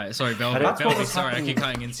All right, sorry, Velvet. That's what Velvet, was sorry, I happening. keep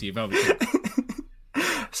cutting into you, Velvet.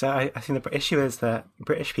 So I think the issue is that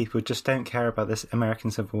British people just don't care about this American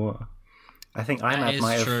Civil War. I think Imad is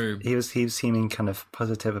might have. true. He was seeming kind of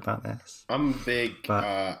positive about this. I'm big. But-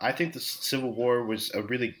 I think the Civil War was a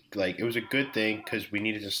really it was a good thing because we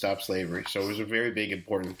needed to stop slavery. So it was a very big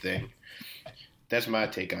important thing. That's my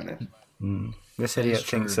take on it. This idiot is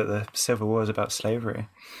thinks true. that the Civil War is about slavery.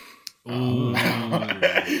 Ooh.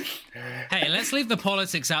 Hey, let's leave the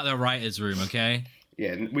politics out of the writers' room, okay?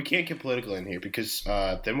 Yeah, we can't get political in here because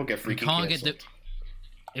then we'll get We freaking can't canceled. get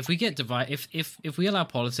if we get if we allow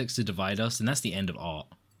politics to divide us, then that's the end of art.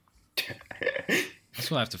 That's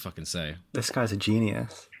what I have to fucking say. This guy's a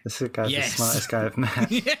genius. This guy's Yes. the smartest guy I've met.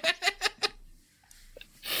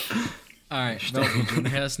 All right, Velvet, do you want to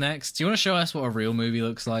hear us next? Do you want to show us what a real movie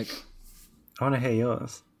looks like? I want to hear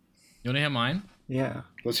yours. You want to hear mine? Yeah,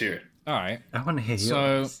 Let's hear it. All right. I want to hear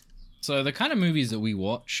So, yours. so the kind of movies that we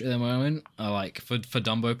watch at the moment are like for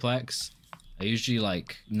Dumboplex, are usually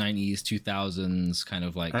like 90s, 2000s kind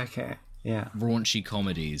of like Okay, yeah. raunchy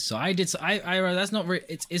comedies. So I that's not very.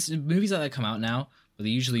 It's movies that come out now, but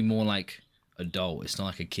they're usually more like adult. It's not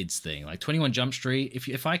like a kids thing. Like 21 Jump Street.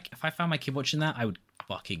 If I found my kid watching that, I would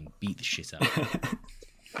fucking beat the shit out of him.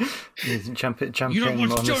 You jump You don't in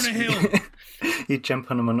watch on Jonah the Hill. You jump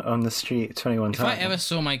on him on the street 21 If I times. ever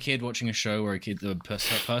saw my kid watching a show where a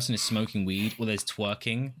person is smoking weed or there's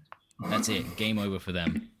twerking, that's it. Game over for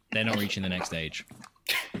them. They're not reaching the next stage.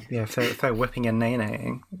 Yeah, if they're whipping and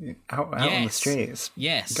nay-naying out on the Yes. streets,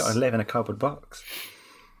 Yes. you got to live in a cardboard box.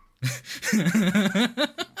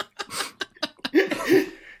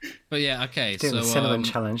 But yeah, okay. Doing So the cinnamon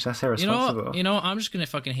challenge, that's you know irresponsible. what? You know what? I'm just gonna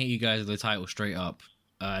fucking hit you guys with the title straight up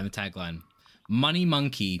and the tagline. Money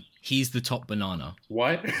Monkey, he's the top banana.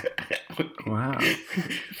 What? Wow.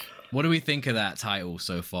 What do we think of that title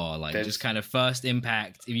so far? Like, That's- just kind of first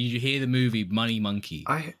impact. If you hear the movie Money Monkey,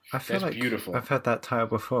 I feel That's like beautiful. I've heard that title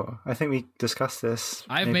before. I think we discussed this.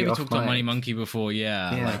 I've maybe off talked about mic. Money Monkey before.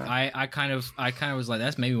 Yeah. Yeah. Like I kind of was like,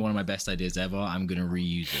 that's maybe one of my best ideas ever. I'm gonna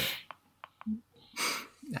reuse it.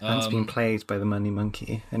 Man's been plagued by the money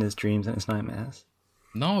monkey in his dreams and his nightmares.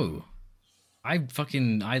 No. I love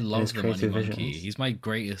his the Money creative Monkey. visions. He's my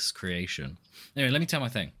greatest creation. Anyway, let me tell my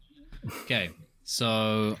thing. Okay,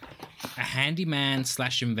 so a handyman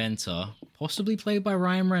 / inventor, possibly played by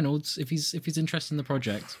Ryan Reynolds, if he's interested in the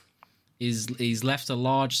project, he's left a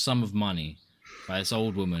large sum of money by this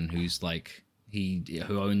old woman who's like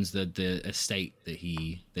who owns the estate that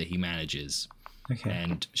he manages. Okay.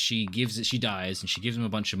 And she dies and she gives him a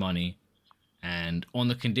bunch of money, and on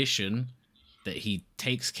the condition that he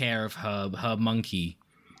takes care of her monkey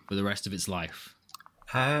for the rest of its life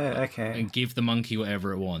Oh, okay. and give the monkey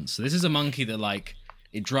whatever it wants. So this is a monkey that like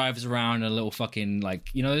it drives around a little fucking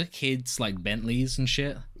like the kids like Bentleys and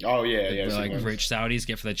shit. Oh yeah, yeah. That, like rich Saudis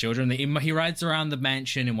get for their children. He rides around the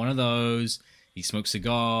mansion in one of those. He smokes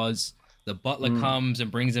cigars. The butler comes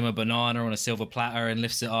and brings him a banana on a silver platter and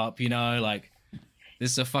lifts it up. You know, like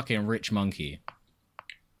this is a fucking rich monkey.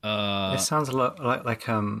 It sounds a lot like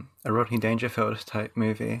a Rodney Dangerfield type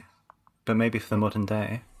movie, but maybe for the modern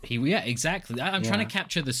day. Exactly. I'm trying to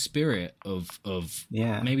capture the spirit of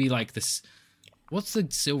maybe like this. What's the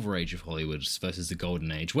Silver Age of Hollywood versus the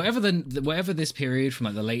Golden Age? Whatever this period from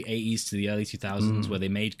like the late 80s to the early 2000s where they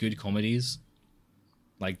made good comedies.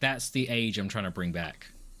 Like that's the age I'm trying to bring back.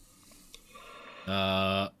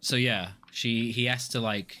 So yeah, he has to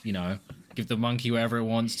like, you know, give the monkey whatever it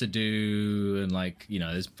wants to do, and like, you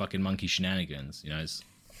know, there's fucking monkey shenanigans, you know.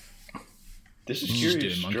 This is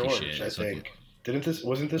Curious George, I think.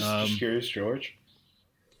 Wasn't this just Curious George?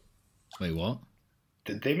 Wait, what?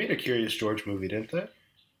 They made a Curious George movie, didn't they?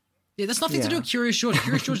 Yeah, that's nothing to do with Curious George.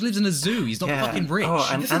 Curious George lives in a zoo. He's not fucking rich. Oh,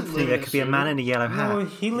 and Anthony, there could be a man in a yellow hat. No,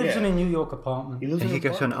 he lives in a New York apartment. He could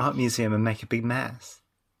go to an art museum and make a big mess.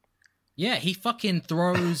 Yeah, he fucking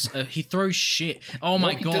throws. He throws shit. Oh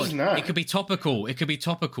my god! It could be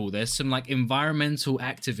topical. There's some like environmental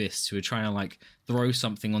activists who are trying to like throw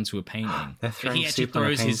something onto a painting. They're throwing soup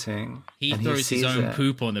on a painting. He throws his own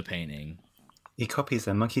poop on the painting. He copies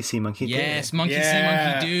them. Monkey see, monkey do. Yes, monkey see,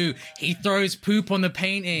 monkey do. He throws poop on the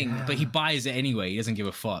painting, but he buys it anyway. He doesn't give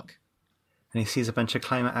a fuck. And he sees a bunch of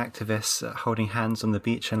climate activists holding hands on the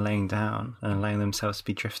beach and laying down and allowing themselves to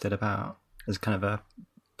be drifted about as kind of a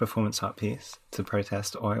performance art piece to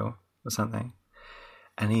protest oil or something.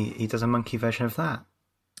 And he does a monkey version of that.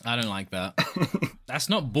 I don't like that. That's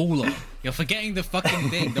not baller. You're forgetting the fucking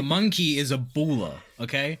thing. The monkey is a baller,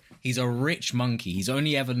 okay? He's a rich monkey. He's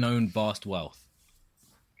only ever known vast wealth.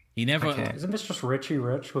 He never... Okay. Isn't this just Richie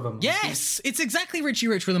Rich with a monkey? Yes! It's exactly Richie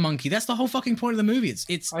Rich with a monkey. That's the whole fucking point of the movie.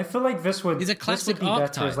 It's I feel like this would, it's a classic this would be better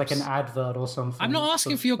as archetypes. like an advert or something. I'm not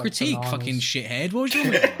asking for your like critique, bananas. fucking shithead. What was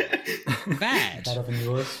your bad? Better than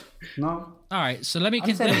yours. No. All right, so let me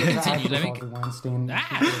I'm saying it's continue. Let me... Harvey Weinstein.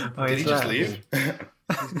 Oh, Did he just leave?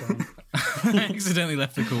 I accidentally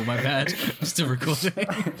left the call. My bad. I'm still recording.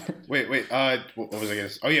 Wait. What was I gonna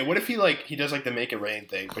say? Oh yeah, what if he does like the make it rain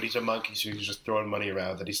thing, but he's a monkey, so he's just throwing money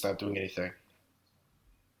around and he's not doing anything.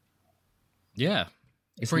 Yeah,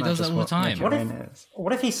 he Isn't probably does that all the time.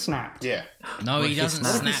 What if he snapped? Yeah. No, he doesn't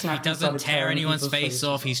snapped? snap. He doesn't tear anyone's face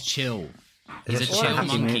off. He's chill. He's a Is it chill a happy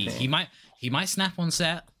monkey. movie? He might snap on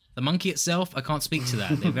set. The monkey itself, I can't speak to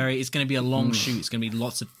that. It's going to be a long shoot. It's going to be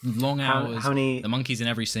lots of long hours. The monkey's in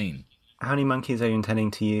every scene. How many monkeys are you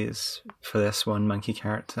intending to use for this one monkey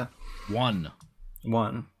character? One.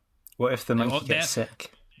 What if the monkey gets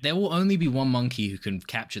sick? There will only be one monkey who can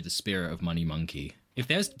capture the spirit of Money Monkey. If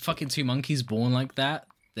there's fucking two monkeys born like that,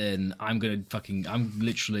 then I'm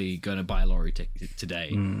literally gonna buy a lorry ticket today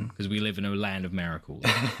because we live in a land of miracles.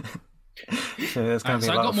 So there's going to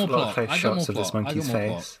be a lot of close shots of this monkey's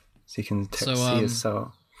face, so you can see his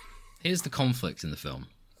soul. Here's the conflict in the film.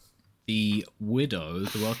 The widow,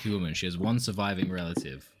 the wealthy woman, she has one surviving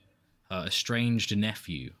relative, her estranged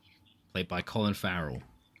nephew, played by Colin Farrell.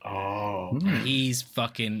 Oh. He's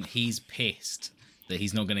pissed that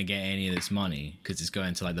he's not going to get any of this money because it's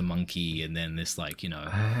going to like the monkey and then this like, you know,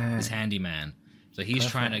 this handyman. So he's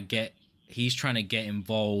trying to get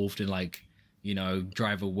involved and like, you know,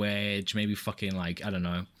 drive a wedge, maybe fucking like, I don't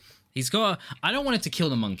know. I don't want it to kill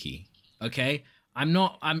the monkey. Okay.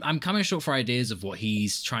 I'm coming short for ideas of what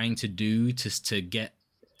he's trying to do to get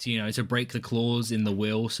to, you know, to break the clause in the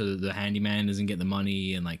will so that the handyman doesn't get the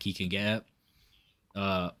money and like he can get it.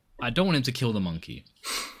 I don't want him to kill the monkey.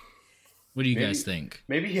 What do you guys think?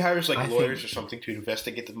 Maybe he hires like lawyers or something to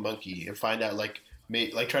investigate the monkey and find out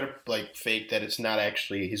try to like fake that it's not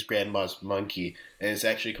actually his grandma's monkey and it's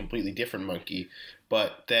actually a completely different monkey.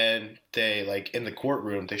 But then they like in the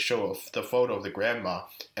courtroom they show the photo of the grandma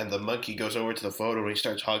and the monkey goes over to the photo and he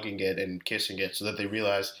starts hugging it and kissing it so that they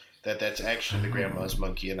realize that that's actually the grandma's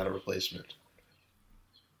monkey and not a replacement.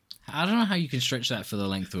 I don't know how you can stretch that for the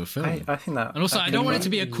length of a film. I think that, and also, I don't want it to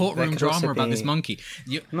be a courtroom drama about this monkey.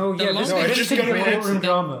 This could be a courtroom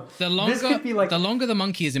drama. The longer the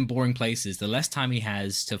monkey is in boring places, the less time he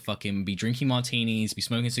has to fucking be drinking martinis, be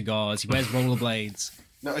smoking cigars. He wears rollerblades.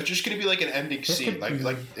 No, it's just gonna be like an ending scene,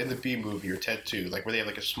 like in the B movie or Ted 2, like where they have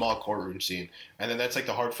like a small courtroom scene, and then that's like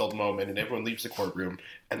the heartfelt moment, and everyone leaves the courtroom,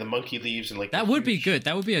 and the monkey leaves, and like that would be good.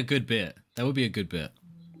 That would be a good bit.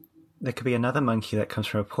 There could be another monkey that comes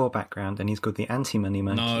from a poor background, and he's called the anti-money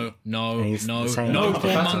monkey. No poor monkeys.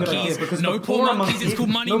 No poor monkeys. It's called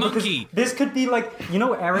Money Monkey. This could be like, you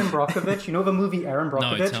know, Aaron Brockovich. You know the movie Aaron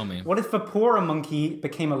Brockovich. No, tell me. What if the poorer monkey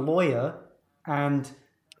became a lawyer, and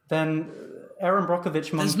then Aaron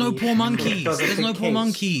Brockovich monkey. There's no poor monkeys. does a There's no good poor case.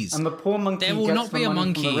 monkeys. And the poor monkey There will gets not the be a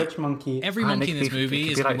money from monkey. the rich monkey. Every And monkey in it this could be- movie it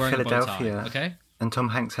could is be like wearing a bow tie. Philadelphia. Okay. And Tom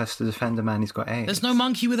Hanks has to defend a man who's got AIDS. There's no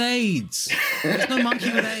monkey with AIDS. There's no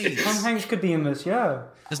monkey with AIDS. Tom Hanks could be in this, yeah.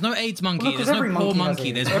 There's no AIDS monkey. Well, 'cause There's no every poor monkey has monkey.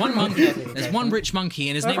 AIDS. There's Every one monkey monkey. has AIDS, There's I one think. rich monkey,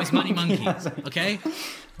 and his name is Every Money monkey Monkey. has AIDS. Okay.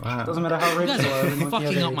 Wow. Doesn't matter how You rich guys you are. are every monkey has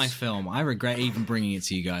fucking up AIDS. my film. I regret even bringing it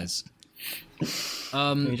to you guys.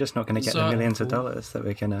 You're just not going to get so- the millions of dollars that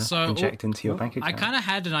we're going to So- inject into your bank I account. kind of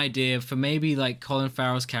had an idea for maybe like Colin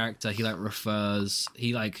Farrell's character. He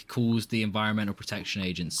like calls the Environmental Protection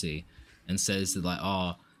Agency and says that like,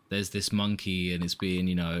 oh, there's this monkey and it's being,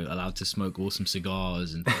 you know, allowed to smoke awesome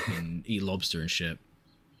cigars and fucking eat lobster and shit.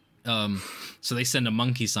 So they send a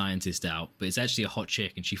monkey scientist out, but it's actually a hot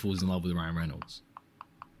chick and she falls in love with Ryan Reynolds.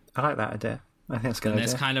 I like that idea. I think it's a good And idea.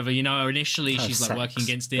 there's kind of a, you know, initially Kind of she's like sex. working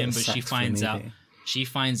against Bit him, of but she sex for the movie.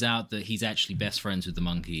 finds out that he's actually best friends with the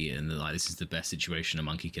monkey, and they're like, this is the best situation a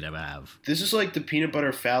monkey could ever have. This is like the Peanut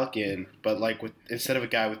Butter Falcon, but like with instead of a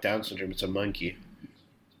guy with Down syndrome, it's a monkey.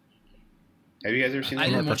 Have you guys ever seen I that?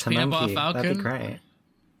 didn't Yeah, watch but a Peanut Butter monkey, that'd be Falcon. great.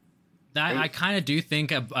 That I kind of do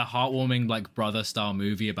think a heartwarming like brother style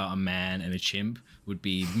movie about a man and a chimp would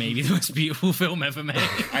be maybe the most beautiful film ever made.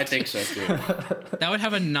 I think so too. That would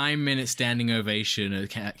have a 9-minute standing ovation at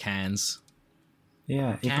Cannes.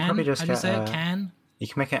 Yeah, you Can? could probably just How do you get say it? Can? You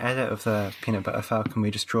can make an edit of the Peanut Butter Falcon. We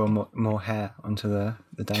just draw more hair onto the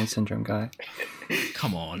Down syndrome guy.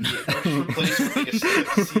 Come on. Replace with like a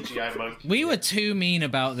CGI monkey. We were too mean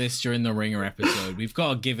about this during the Ringer episode. We've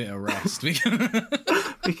got to give it a rest. We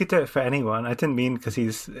could do it for anyone. I didn't mean because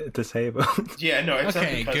he's disabled. Yeah, no, it's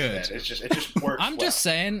Okay, not because good. of that. It just works. I'm just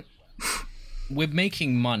saying, we're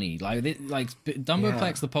making money. Like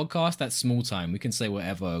Dumboplex, the podcast, that's small time. We can say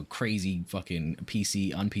whatever crazy fucking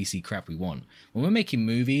un-PC crap we want. When we're making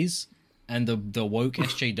movies and the woke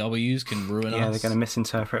SJWs can ruin Yeah, us, they're going to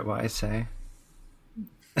misinterpret what I say.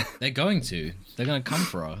 they're going to come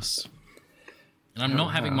for us. And I'm not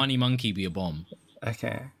having wow. Money Monkey be a bomb.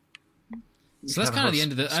 Okay. So that's Have a kind of whole the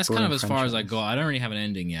end of the. That's sprawling kind of as far as I franchise. got. I don't really have an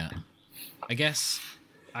ending yet. I guess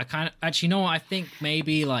I kind of actually, you know what? I think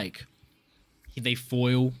maybe like they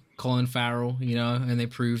foil Colin Farrell, you know, and they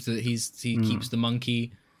prove that he keeps the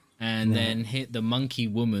monkey, and then hit the monkey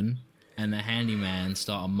woman and the handyman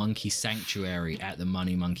start a monkey sanctuary at the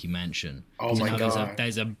Money Monkey Mansion. Oh So my now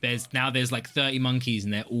God. there's like 30 monkeys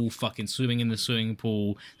and they're all fucking swimming in the swimming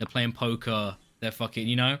pool. They're playing poker. They're fucking,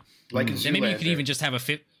 you know. like in Then maybe you could Zoolander. even just have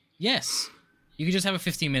yes. You could just have a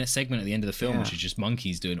 15-minute segment at the end of the film, Yeah. which is just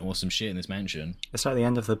monkeys doing awesome shit in this mansion. It's like the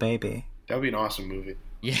end of The Baby. That would be an awesome movie.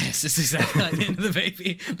 Yes, it's exactly like the end of the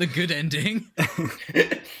baby. The good ending.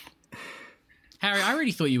 Harry, I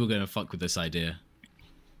really thought you were going to fuck with this idea.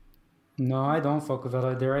 No, I don't fuck with that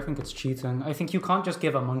idea. I think it's cheating. I think you can't just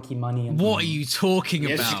give a monkey money. And What are you talking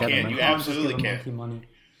Yes, about? you can. You You can't just absolutely give a can. monkey money.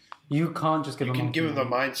 You can't just give You a can monkey give him the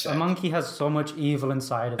money. mindset. A monkey has so much evil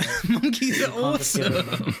inside of it. Monkeys are Can't just give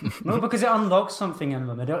awesome. it- No, because it unlocks something in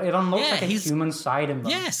them. It unlocks Yeah, like a he's- human side in them.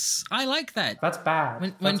 Yes, I like that. That's bad.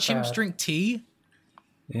 When That's chimps bad. drink tea,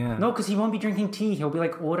 Yeah. No, because he won't be drinking tea. He'll be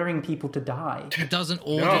like ordering people to die. he doesn't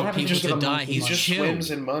order No, he people just to give a die. monkey He's He just chill. swims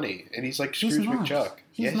in money, and he's like He's Scrooge not. McDuck.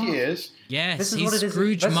 He's Yeah, not. he is. Yes, This is he's what it is.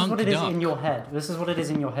 Scrooge This is Monk what it is Duck. in your head. This is what it is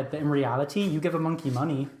in your head. But in reality, you give a monkey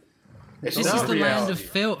money. It's This not is the land reality. of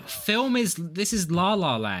film. This is La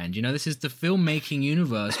La Land. You know, this is the filmmaking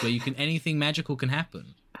universe where anything magical can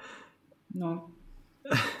happen. No,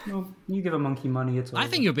 you give a monkey money. It's. I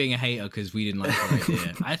think you're being a hater because we didn't like the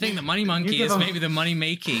idea. I think the Money Monkey give is him- maybe the money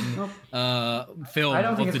making film I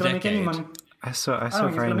don't think of it's the gonna make any decade. money. I saw think it's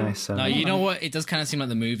very gonna be- nice. No, you know what? It does kind of seem like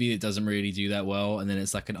the movie. It doesn't really do that well, and then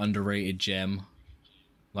it's like an underrated gem.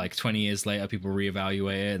 Like 20 years later, people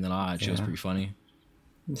reevaluate it, and then actually, it was Yeah. pretty funny.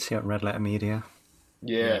 See it on Red Letter Media.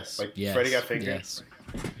 Yeah, like Freddy got fingered. Yes.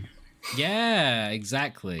 Yeah,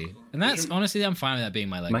 exactly. And that's honestly, I'm fine with that being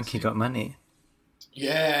my legacy. Monkey got money.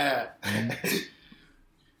 Yeah.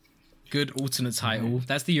 Good alternate title.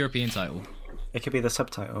 That's the European title. It could be the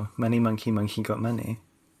subtitle. Money Monkey got money.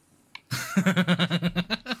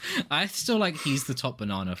 I still like he's the top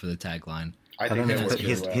banana for the tagline. I And think then that put, was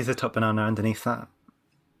he's, good. he's the top banana underneath that.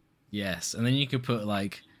 Yes, and then you could put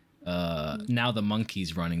like now the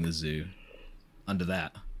monkey's running the zoo under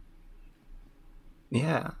that.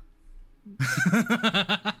 Yeah.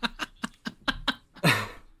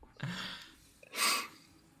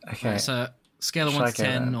 Okay. So scale of Should 1 I to go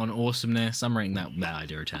 10 then? on awesomeness. I'm rating that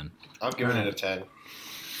idea a 10. I'm giving it a 10.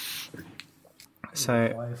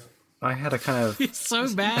 So Five. I had a kind of It's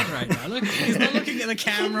so bad right now. Look, he's not looking at the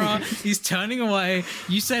camera. He's turning away.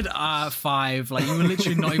 You said 5, like you were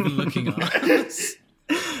literally not even looking at us.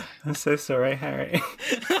 I'm so sorry, Harry.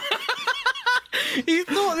 He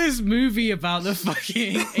thought this movie about the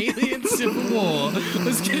fucking alien civil war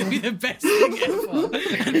was going to be the best thing ever,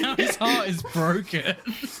 and now his heart is broken.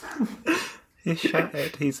 He's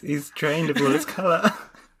shattered. He's drained of all his colour.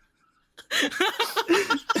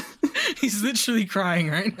 He's literally crying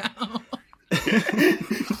right now.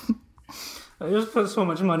 I just put so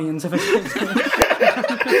much money into this.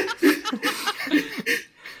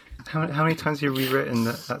 How many times have you rewritten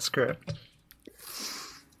that script?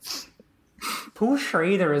 Paul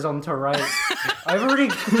Schrader is on to write. I've already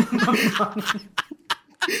given him money.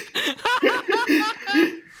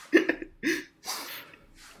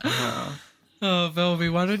 Oh,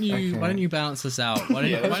 Velvy, why don't you bounce us out? Why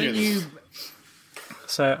don't you?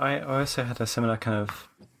 So I also had a similar kind of,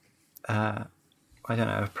 I don't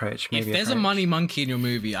know, approach. If there's a money monkey in your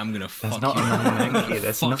movie, I'm gonna fuck you. There's not a money monkey.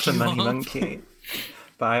 There's not a money up. monkey.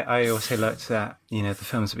 But I also looked at, the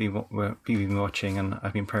films that we've been watching, and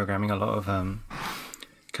I've been programming a lot of kind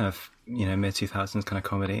of, mid-2000s kind of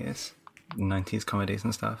comedies, 90s comedies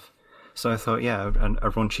and stuff. So I thought, yeah, a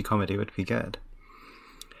raunchy comedy would be good.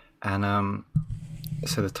 And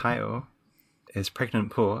so the title is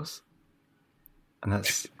Pregnant Pause. And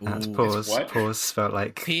that's pause. What? Pause spelled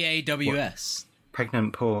like... PAWS.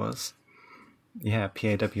 Pregnant Pause. Yeah,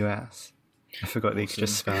 PAWS. I forgot that you could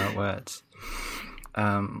just spell out words.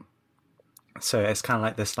 So it's kind of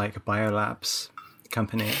like this like biolabs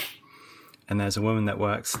company, and there's a woman that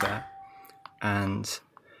works there, and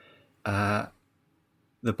the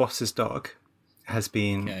boss's dog has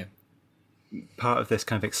been part of this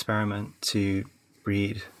kind of experiment to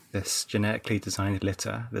breed this genetically designed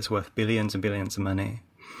litter that's worth billions and billions of money.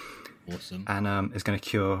 Awesome. And it's going to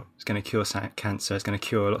cure cancer. It's going to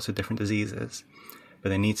cure lots of different diseases, but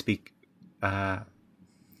they need to be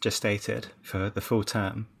gestated for the full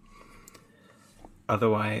term.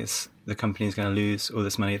 Otherwise, the company is going to lose all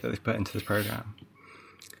this money that they've put into this program.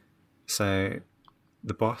 So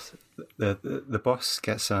the boss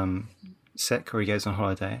gets sick, or he goes on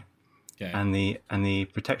holiday, and the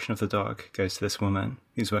protection of the dog goes to this woman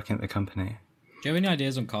who's working at the company. Do you have any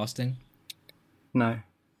ideas on casting? No.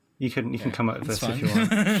 You can come up with this if you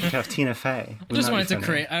want. You could have Tina Fey. I wanted to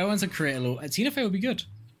create a little. Tina Fey would be good.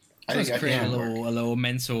 I was create a little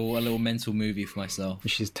mental movie for myself.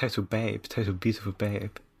 She's total beautiful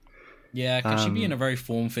babe. Yeah, can she be in a very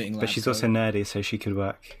form-fitting? But she's also nerdy, so she could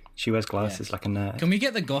work. She wears glasses like a nerd. Can we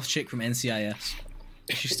get the goth chick from NCIS?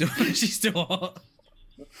 She's still hot.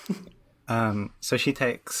 So she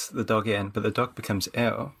takes the dog in, but the dog becomes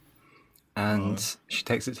ill, and she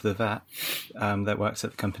takes it to the vet that works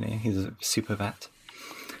at the company. He's a super vet,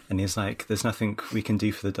 and he's like, "There's nothing we can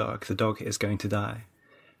do for the dog. The dog is going to die,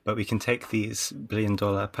 but we can take these $1 billion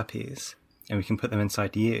puppies and we can put them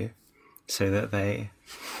inside you, so that they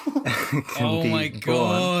can be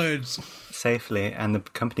born safely, and the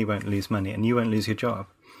company won't lose money, and you won't lose your job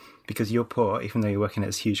because you're poor, even though you're working at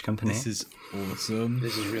this huge company." This is awesome.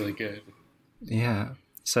 This is really good. Yeah.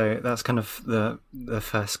 So that's kind of the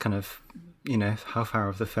first kind of, half hour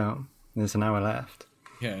of the film. There's an hour left.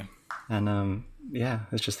 Yeah. And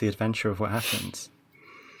it's just the adventure of what happens.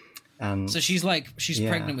 And so she's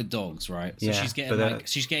pregnant with dogs, right? So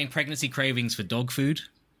she's getting pregnancy cravings for dog food.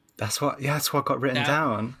 That's what got written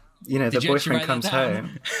down. The boyfriend comes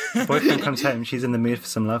home. The boyfriend comes home. She's in the mood for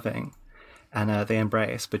some loving, and they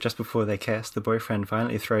embrace. But just before they kiss, the boyfriend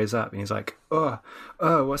violently throws up, and he's like, "Oh,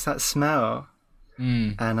 what's that smell?"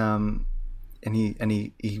 And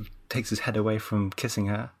he takes his head away from kissing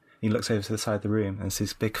her. He looks over to the side of the room, and there's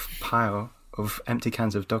this big pile of empty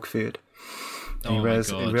cans of dog food. And he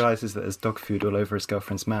realizes that there's dog food all over his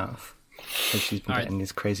girlfriend's mouth, and she's been getting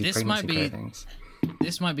these crazy pregnancy cravings.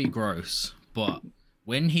 This might be gross, but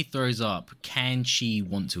when he throws up, can she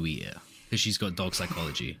want to eat it? Because she's got dog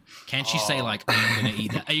psychology. Can she say like, "I'm gonna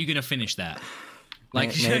eat that"? Are you gonna finish that?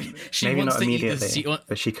 Like she maybe wants not to immediately, eat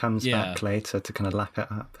but she comes back later to kind of lap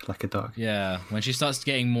it up like a dog. Yeah, when she starts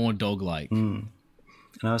getting more dog-like. And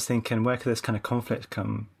I was thinking, where could this kind of conflict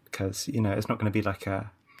come? Because it's not going to be like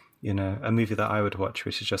a movie that I would watch,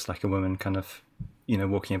 which is just like a woman kind of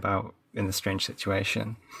walking about in a strange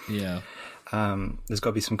situation. Yeah. There's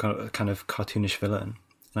got to be some kind of cartoonish villain,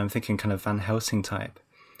 and I'm thinking kind of Van Helsing type,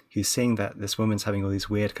 who's seeing that this woman's having all these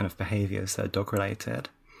weird kind of behaviors that are dog related.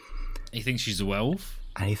 He thinks she's a werewolf?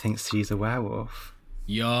 And he thinks she's a werewolf.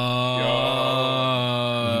 Yo.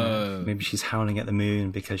 Maybe she's howling at the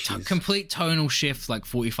moon because she's... Complete tonal shift like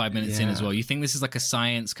 45 minutes in as well. You think this is like a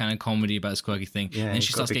science kind of comedy about this quirky thing, and then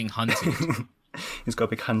she starts getting hunted. He's got a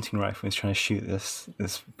big hunting rifle. He's trying to shoot this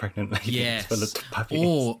pregnant lady full of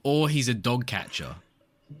puppies. Or he's a dog catcher.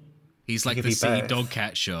 He's like could the be sea both. dog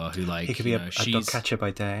catcher who, like, He could be a dog catcher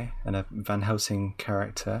by day and a Van Helsing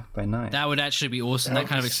character by night. That would actually be awesome. That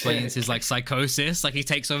kind of explains his like psychosis. Like he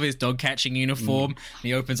takes off his dog catching uniform, and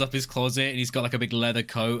he opens up his closet, and he's got like a big leather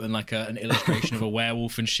coat and like an illustration of a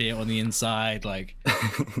werewolf and shit on the inside. Like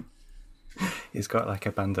He's got like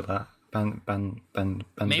a bandolier.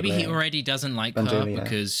 Maybe he already doesn't like her Bandolier.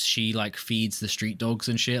 because she like feeds the street dogs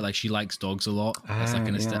and shit. Like she likes dogs a lot. That's like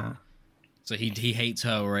an yeah. So he hates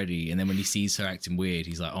her already, and then when he sees her acting weird,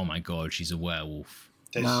 he's like, "Oh my god, she's a werewolf."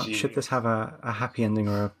 Now, should this have a happy ending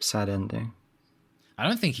or a sad ending? I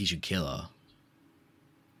don't think he should kill her.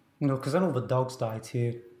 No, because then all the dogs die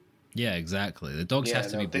too. Yeah, exactly. The dogs have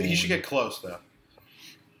to be born. He should get close though.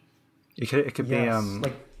 It could Yes, be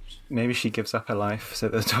like maybe she gives up her life so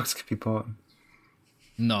that the dogs could be born.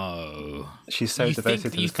 No. She's so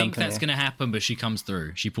devoted to You this think company. that's going to happen, but she comes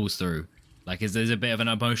through. She pulls through. Like, there's a bit of an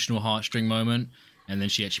emotional heartstring moment, and then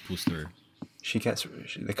she actually pulls through.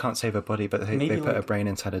 They can't save her body, but they Maybe, put her brain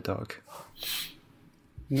inside a dog.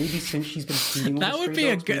 maybe since she's been feeding all That the would stray be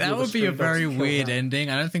dogs, maybe all that the would be stray a very dogs kill weird her. ending.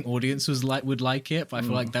 I don't think audiences would like it, but I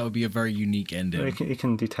feel like that would be a very unique ending. You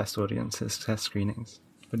can do test audiences, test screenings.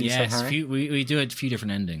 What do you say, Yes, Harry? we do a few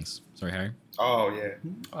different endings. Sorry, Harry. Oh yeah.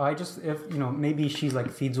 I just, if maybe she's like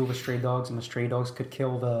feeds all the stray dogs, and the stray dogs could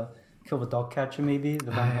kill the dog catcher, maybe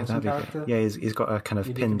the Van Helsing That'd be character. good. Yeah, he's got her kind of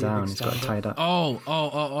Maybe it pinned could be a down. big He's got her stand-up. tied up.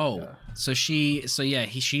 Oh. Yeah. So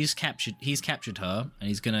he's captured her, and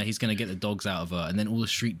he's gonna get the dogs out of her, and then all the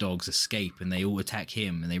street dogs escape, and they all attack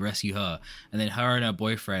him, and they rescue her, and then her and her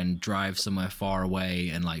boyfriend drive somewhere far away,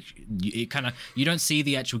 and like you don't see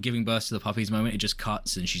the actual giving birth to the puppies moment. It just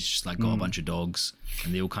cuts, and she's just like got a bunch of dogs,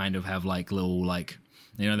 and they all kind of have like little like,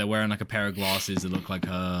 they're wearing like a pair of glasses that look like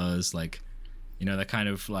hers, like, they're kind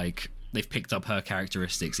of like they've picked up her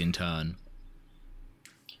characteristics in turn.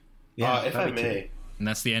 If I that'd be may, cute. And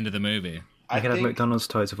that's the end of the movie. I You could have think McDonald's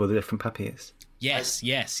toys with all the different puppies. Yes.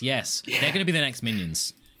 They're going to be the next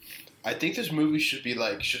Minions. I think this movie should be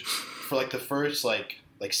for like the first like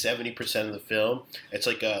 70% of the film, it's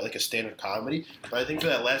like a standard comedy. But I think for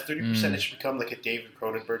that last 30%, it should become like a David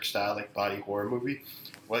Cronenberg style like body horror movie,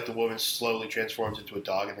 where like the woman slowly transforms into a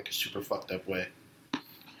dog in like a super fucked up way.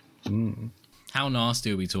 How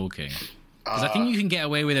nasty are we talking? Because I think you can get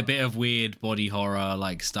away with a bit of weird body horror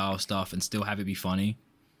like style stuff and still have it be funny.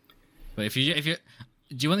 But if you do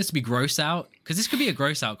you want this to be gross out? Because this could be a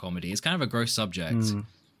gross out comedy. It's kind of a gross subject. Like,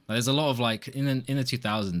 there's a lot of like in the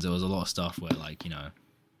 2000s there was a lot of stuff where like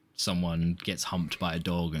someone gets humped by a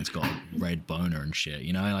dog and it's got a red boner and shit.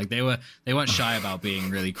 Like they weren't shy about being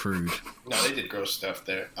really crude. No, they did gross stuff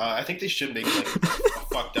there. I think they should make like a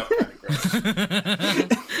fucked up kind of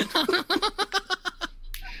gross.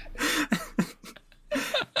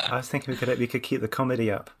 I was thinking we could keep the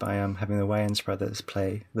comedy up by having the Wayans brothers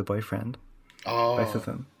play the boyfriend. Oh, Both of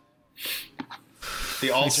them.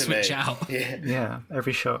 the alternate. Switch out. Yeah. Yeah,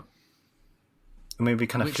 every shot. And maybe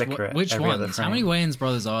kind of flicker it. Which every other ones? frame. How many Wayans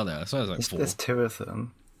brothers are there? I suppose like There's 4. two of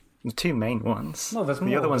them. The two main ones. No, there's the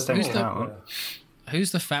more. other ones don't There's more. count.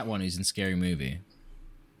 Who's the fat one who's in Scary Movie?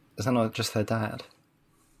 Is that not just their dad?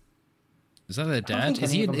 Is that their don't dad? think Is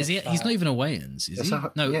any he? of them Is he? are He's fat. not even a Wayans, is It's he?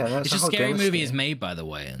 a- No, yeah, that's it's a just whole Scary Movie dynasty. is made by the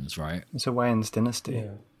Wayans, right? It's a Wayans dynasty.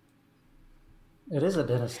 Yeah. It is a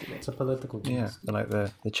dynasty. It's a political Yeah, dynasty. they're like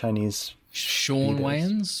the Chinese. Sean Leaders.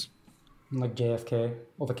 Wayans. Like JFK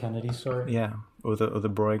or the Kennedys, sorry. Yeah, or the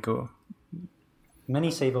Bruegel.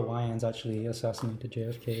 Many say the Wyans actually assassinated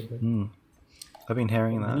JFK, but I've been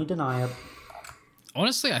hearing many that. deny it.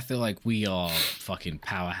 Honestly, I feel like we are fucking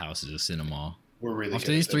powerhouses of cinema. We're really After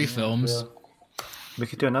good these at 3 this. films, Yeah. We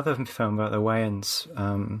could do another film about the Wayans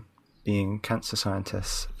being cancer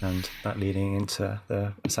scientists and that leading into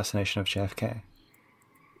the assassination of JFK.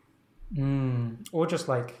 Or just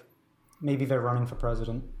like maybe they're running for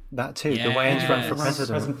president. That too. Yeah. The Wayans run for Yes.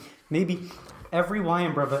 president. Maybe every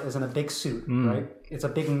Wyan brother is in a big suit, right? It's a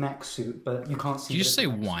big mech suit, but you can't see. did you that just it's say a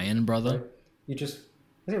mech suit, Wyan, brother? right? You just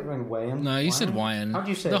is it really Wyan? No, you said Wyan. How'd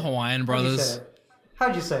you say The it? Hawaiian How'd you say brothers. it?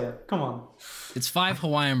 How'd you say it? Come on. It's 5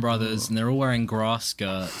 Hawaiian brothers, and they're all wearing grass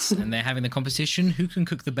skirts, and they're having the competition who can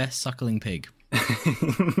cook the best suckling pig.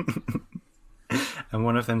 And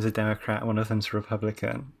one of them's a Democrat, one of them's a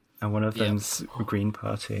Republican, and one of Yep. them's Green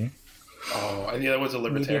Party. Oh, and the other one's a Maybe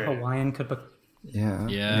a libertarian. Hawaiian could be. Yeah.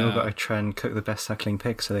 Yeah. And they all got to try and cook the best suckling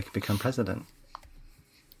pig so they could become president.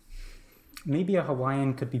 Maybe a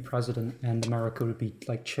Hawaiian could be president, and America would be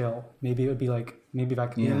like chill. Maybe it would be like that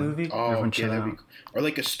could be Yeah. a movie. Oh, Everyone yeah, chill that'd be out. or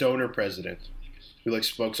like a stoner president who like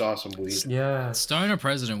smokes awesome weed. Yeah. Stoner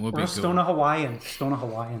president would Or be a cool. Stoner Hawaiian. Stoner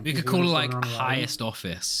Hawaiian. We could Maybe call it a like stoner Hawaiian. highest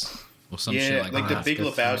office or some Yeah, shit like like that. the Big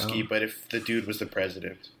That's good Lebowski, style. but if the dude was the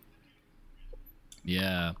president.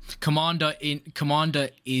 Yeah. Commander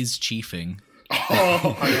is chiefing.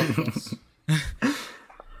 Oh, I love this.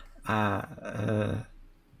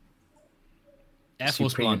 Air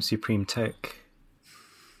Force Blunt. Supreme Toke.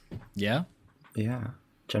 Yeah. Yeah.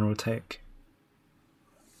 General Toke.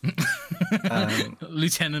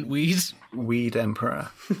 Lieutenant Weed. Weed Emperor.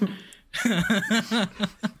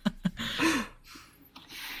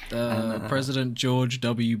 President George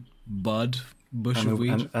W. Bush of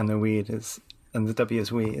Weed. And the weed is, and the W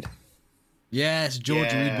is weed. Yes,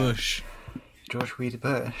 George Weed Bush. George Weed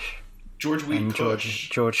Bush. George Weed And Kush.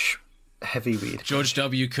 George Heavy Weed. George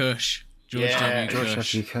W. Kush. George Yeah. W. George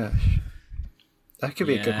Kush. W. Kush. That could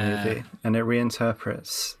be a good Yeah. movie, and it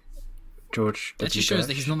reinterprets George That W. just shows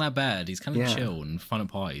that Bush. he's not that bad. He's kind of Yeah. chill and fun at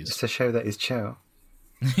parties. It's to show that he's chill.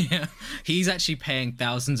 Yeah, he's actually paying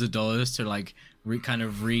thousands of dollars to like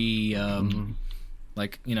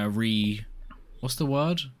what's the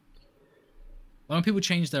word? When people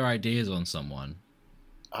change their ideas on someone,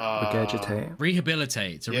 Regurgitate.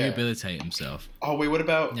 rehabilitate Yeah. rehabilitate himself. Oh wait, what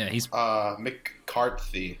about Yeah, he's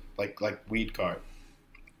McCarthy, like weed cart?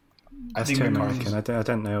 I That's think too McCarthy. American. I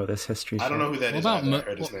don't know what this history. I don't know who that What is. about I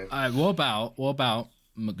heard his name. what about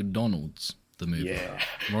McDonald's the movie? Yeah.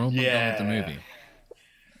 Ronald Yeah. McDonald the movie.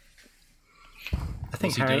 I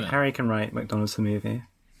think What's he doing? Harry can write McDonald's the movie.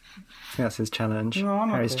 I think that's his challenge. No, I'm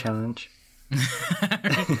Harry's okay. challenge.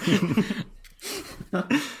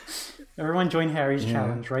 Everyone join Harry's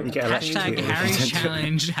challenge, right? You get Hashtag electrocuted. Harry's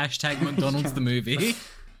challenge. Hashtag McDonald's the movie.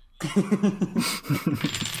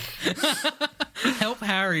 Help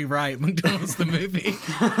Harry write McDonald's the movie.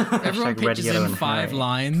 Everyone Hashtag red, pitches yellow, in and 5 Harry.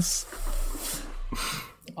 lines.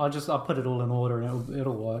 I'll put it all in order and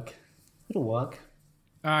it'll work. It'll work.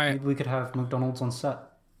 All right. Maybe we could have McDonald's on set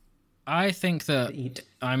I think that to eat.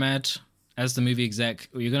 Imad, as the movie exec,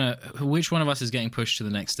 which one of us is getting pushed to the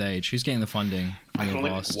next stage? Who's getting the funding? I can The only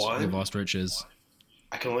pick vast, one? the vast riches.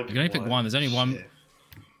 I can only You can only pick one. There's only one. Shit.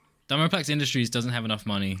 Domoplex Industries doesn't have enough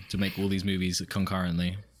money to make all these movies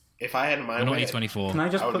concurrently. If I had my We're not way, A24. Can I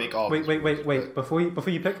just I would put? make all Wait, these wait. Before you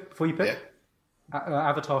pick, yeah.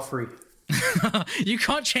 Avatar 3. You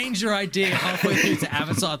can't change your idea halfway through to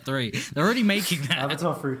Avatar 3. They're already making that.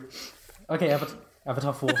 Avatar 3. Okay,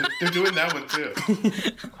 Avatar 4. They're doing that one too.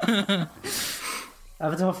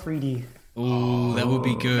 Avatar 3D. Ooh, that would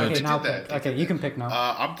be good. Okay, now did that. pick. Okay, you can pick now.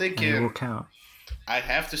 I'm And thinking walk out. I'd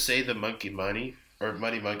have to say the Monkey Money or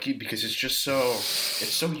Money Monkey because it's just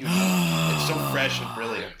it's so unique. It's so fresh and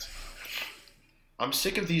brilliant. I'm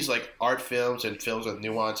sick of these like art films and films with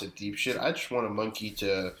nuance and deep shit. I just want a monkey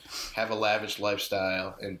to have a lavish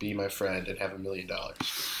lifestyle and be my friend and have $1 million.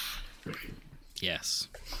 Yes.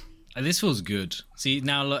 This feels good. See,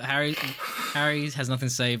 now look, Harry has nothing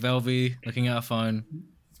to say. Velvy looking at her phone.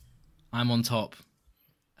 I'm on top.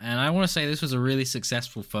 And I want to say this was a really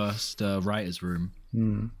successful first writer's room.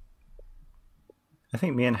 I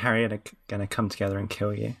think me and Harry are going to come together and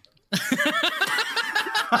kill you.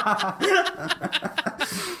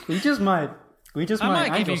 We just might. I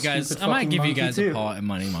might give your you guys. stupid I might fucking give you monkey guys too. a part in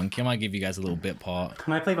Money Monkey. I might give you guys a little bit part.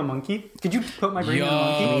 Can I play the monkey? Could you put my brain in a Yo,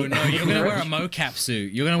 monkey? no, you're gonna wear a mocap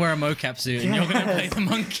suit. You're gonna wear a mocap suit, and you're gonna play the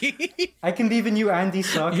monkey. I can be the new Andy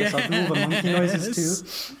Serkis. I'll do all the monkey noises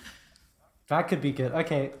Yes. too. That could be good.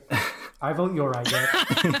 Okay, I vote your idea.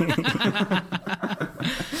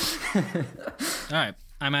 All right,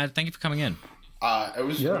 Imad, thank you for coming in. It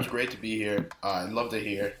was great to be here. I'd love to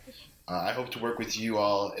hear. I hope to work with you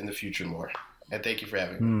all in the future more. And thank you for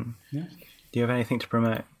having me. Do you have anything to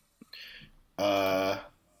promote?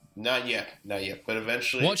 Not yet. But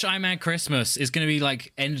eventually. Watch Imad Christmas. It's gonna be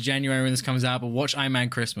like end of January when this comes out, but watch Imad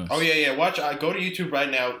Christmas. Oh yeah. Watch. Go to YouTube right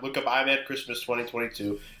now. Look up imad Christmas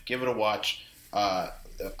 2022. Give it a watch.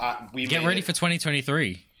 We Get ready for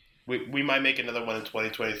 2023. We might make another one in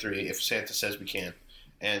 2023 if Santa says we can.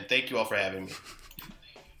 And thank you all for having me.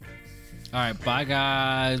 All right, bye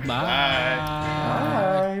guys. Bye.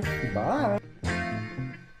 Bye. Bye.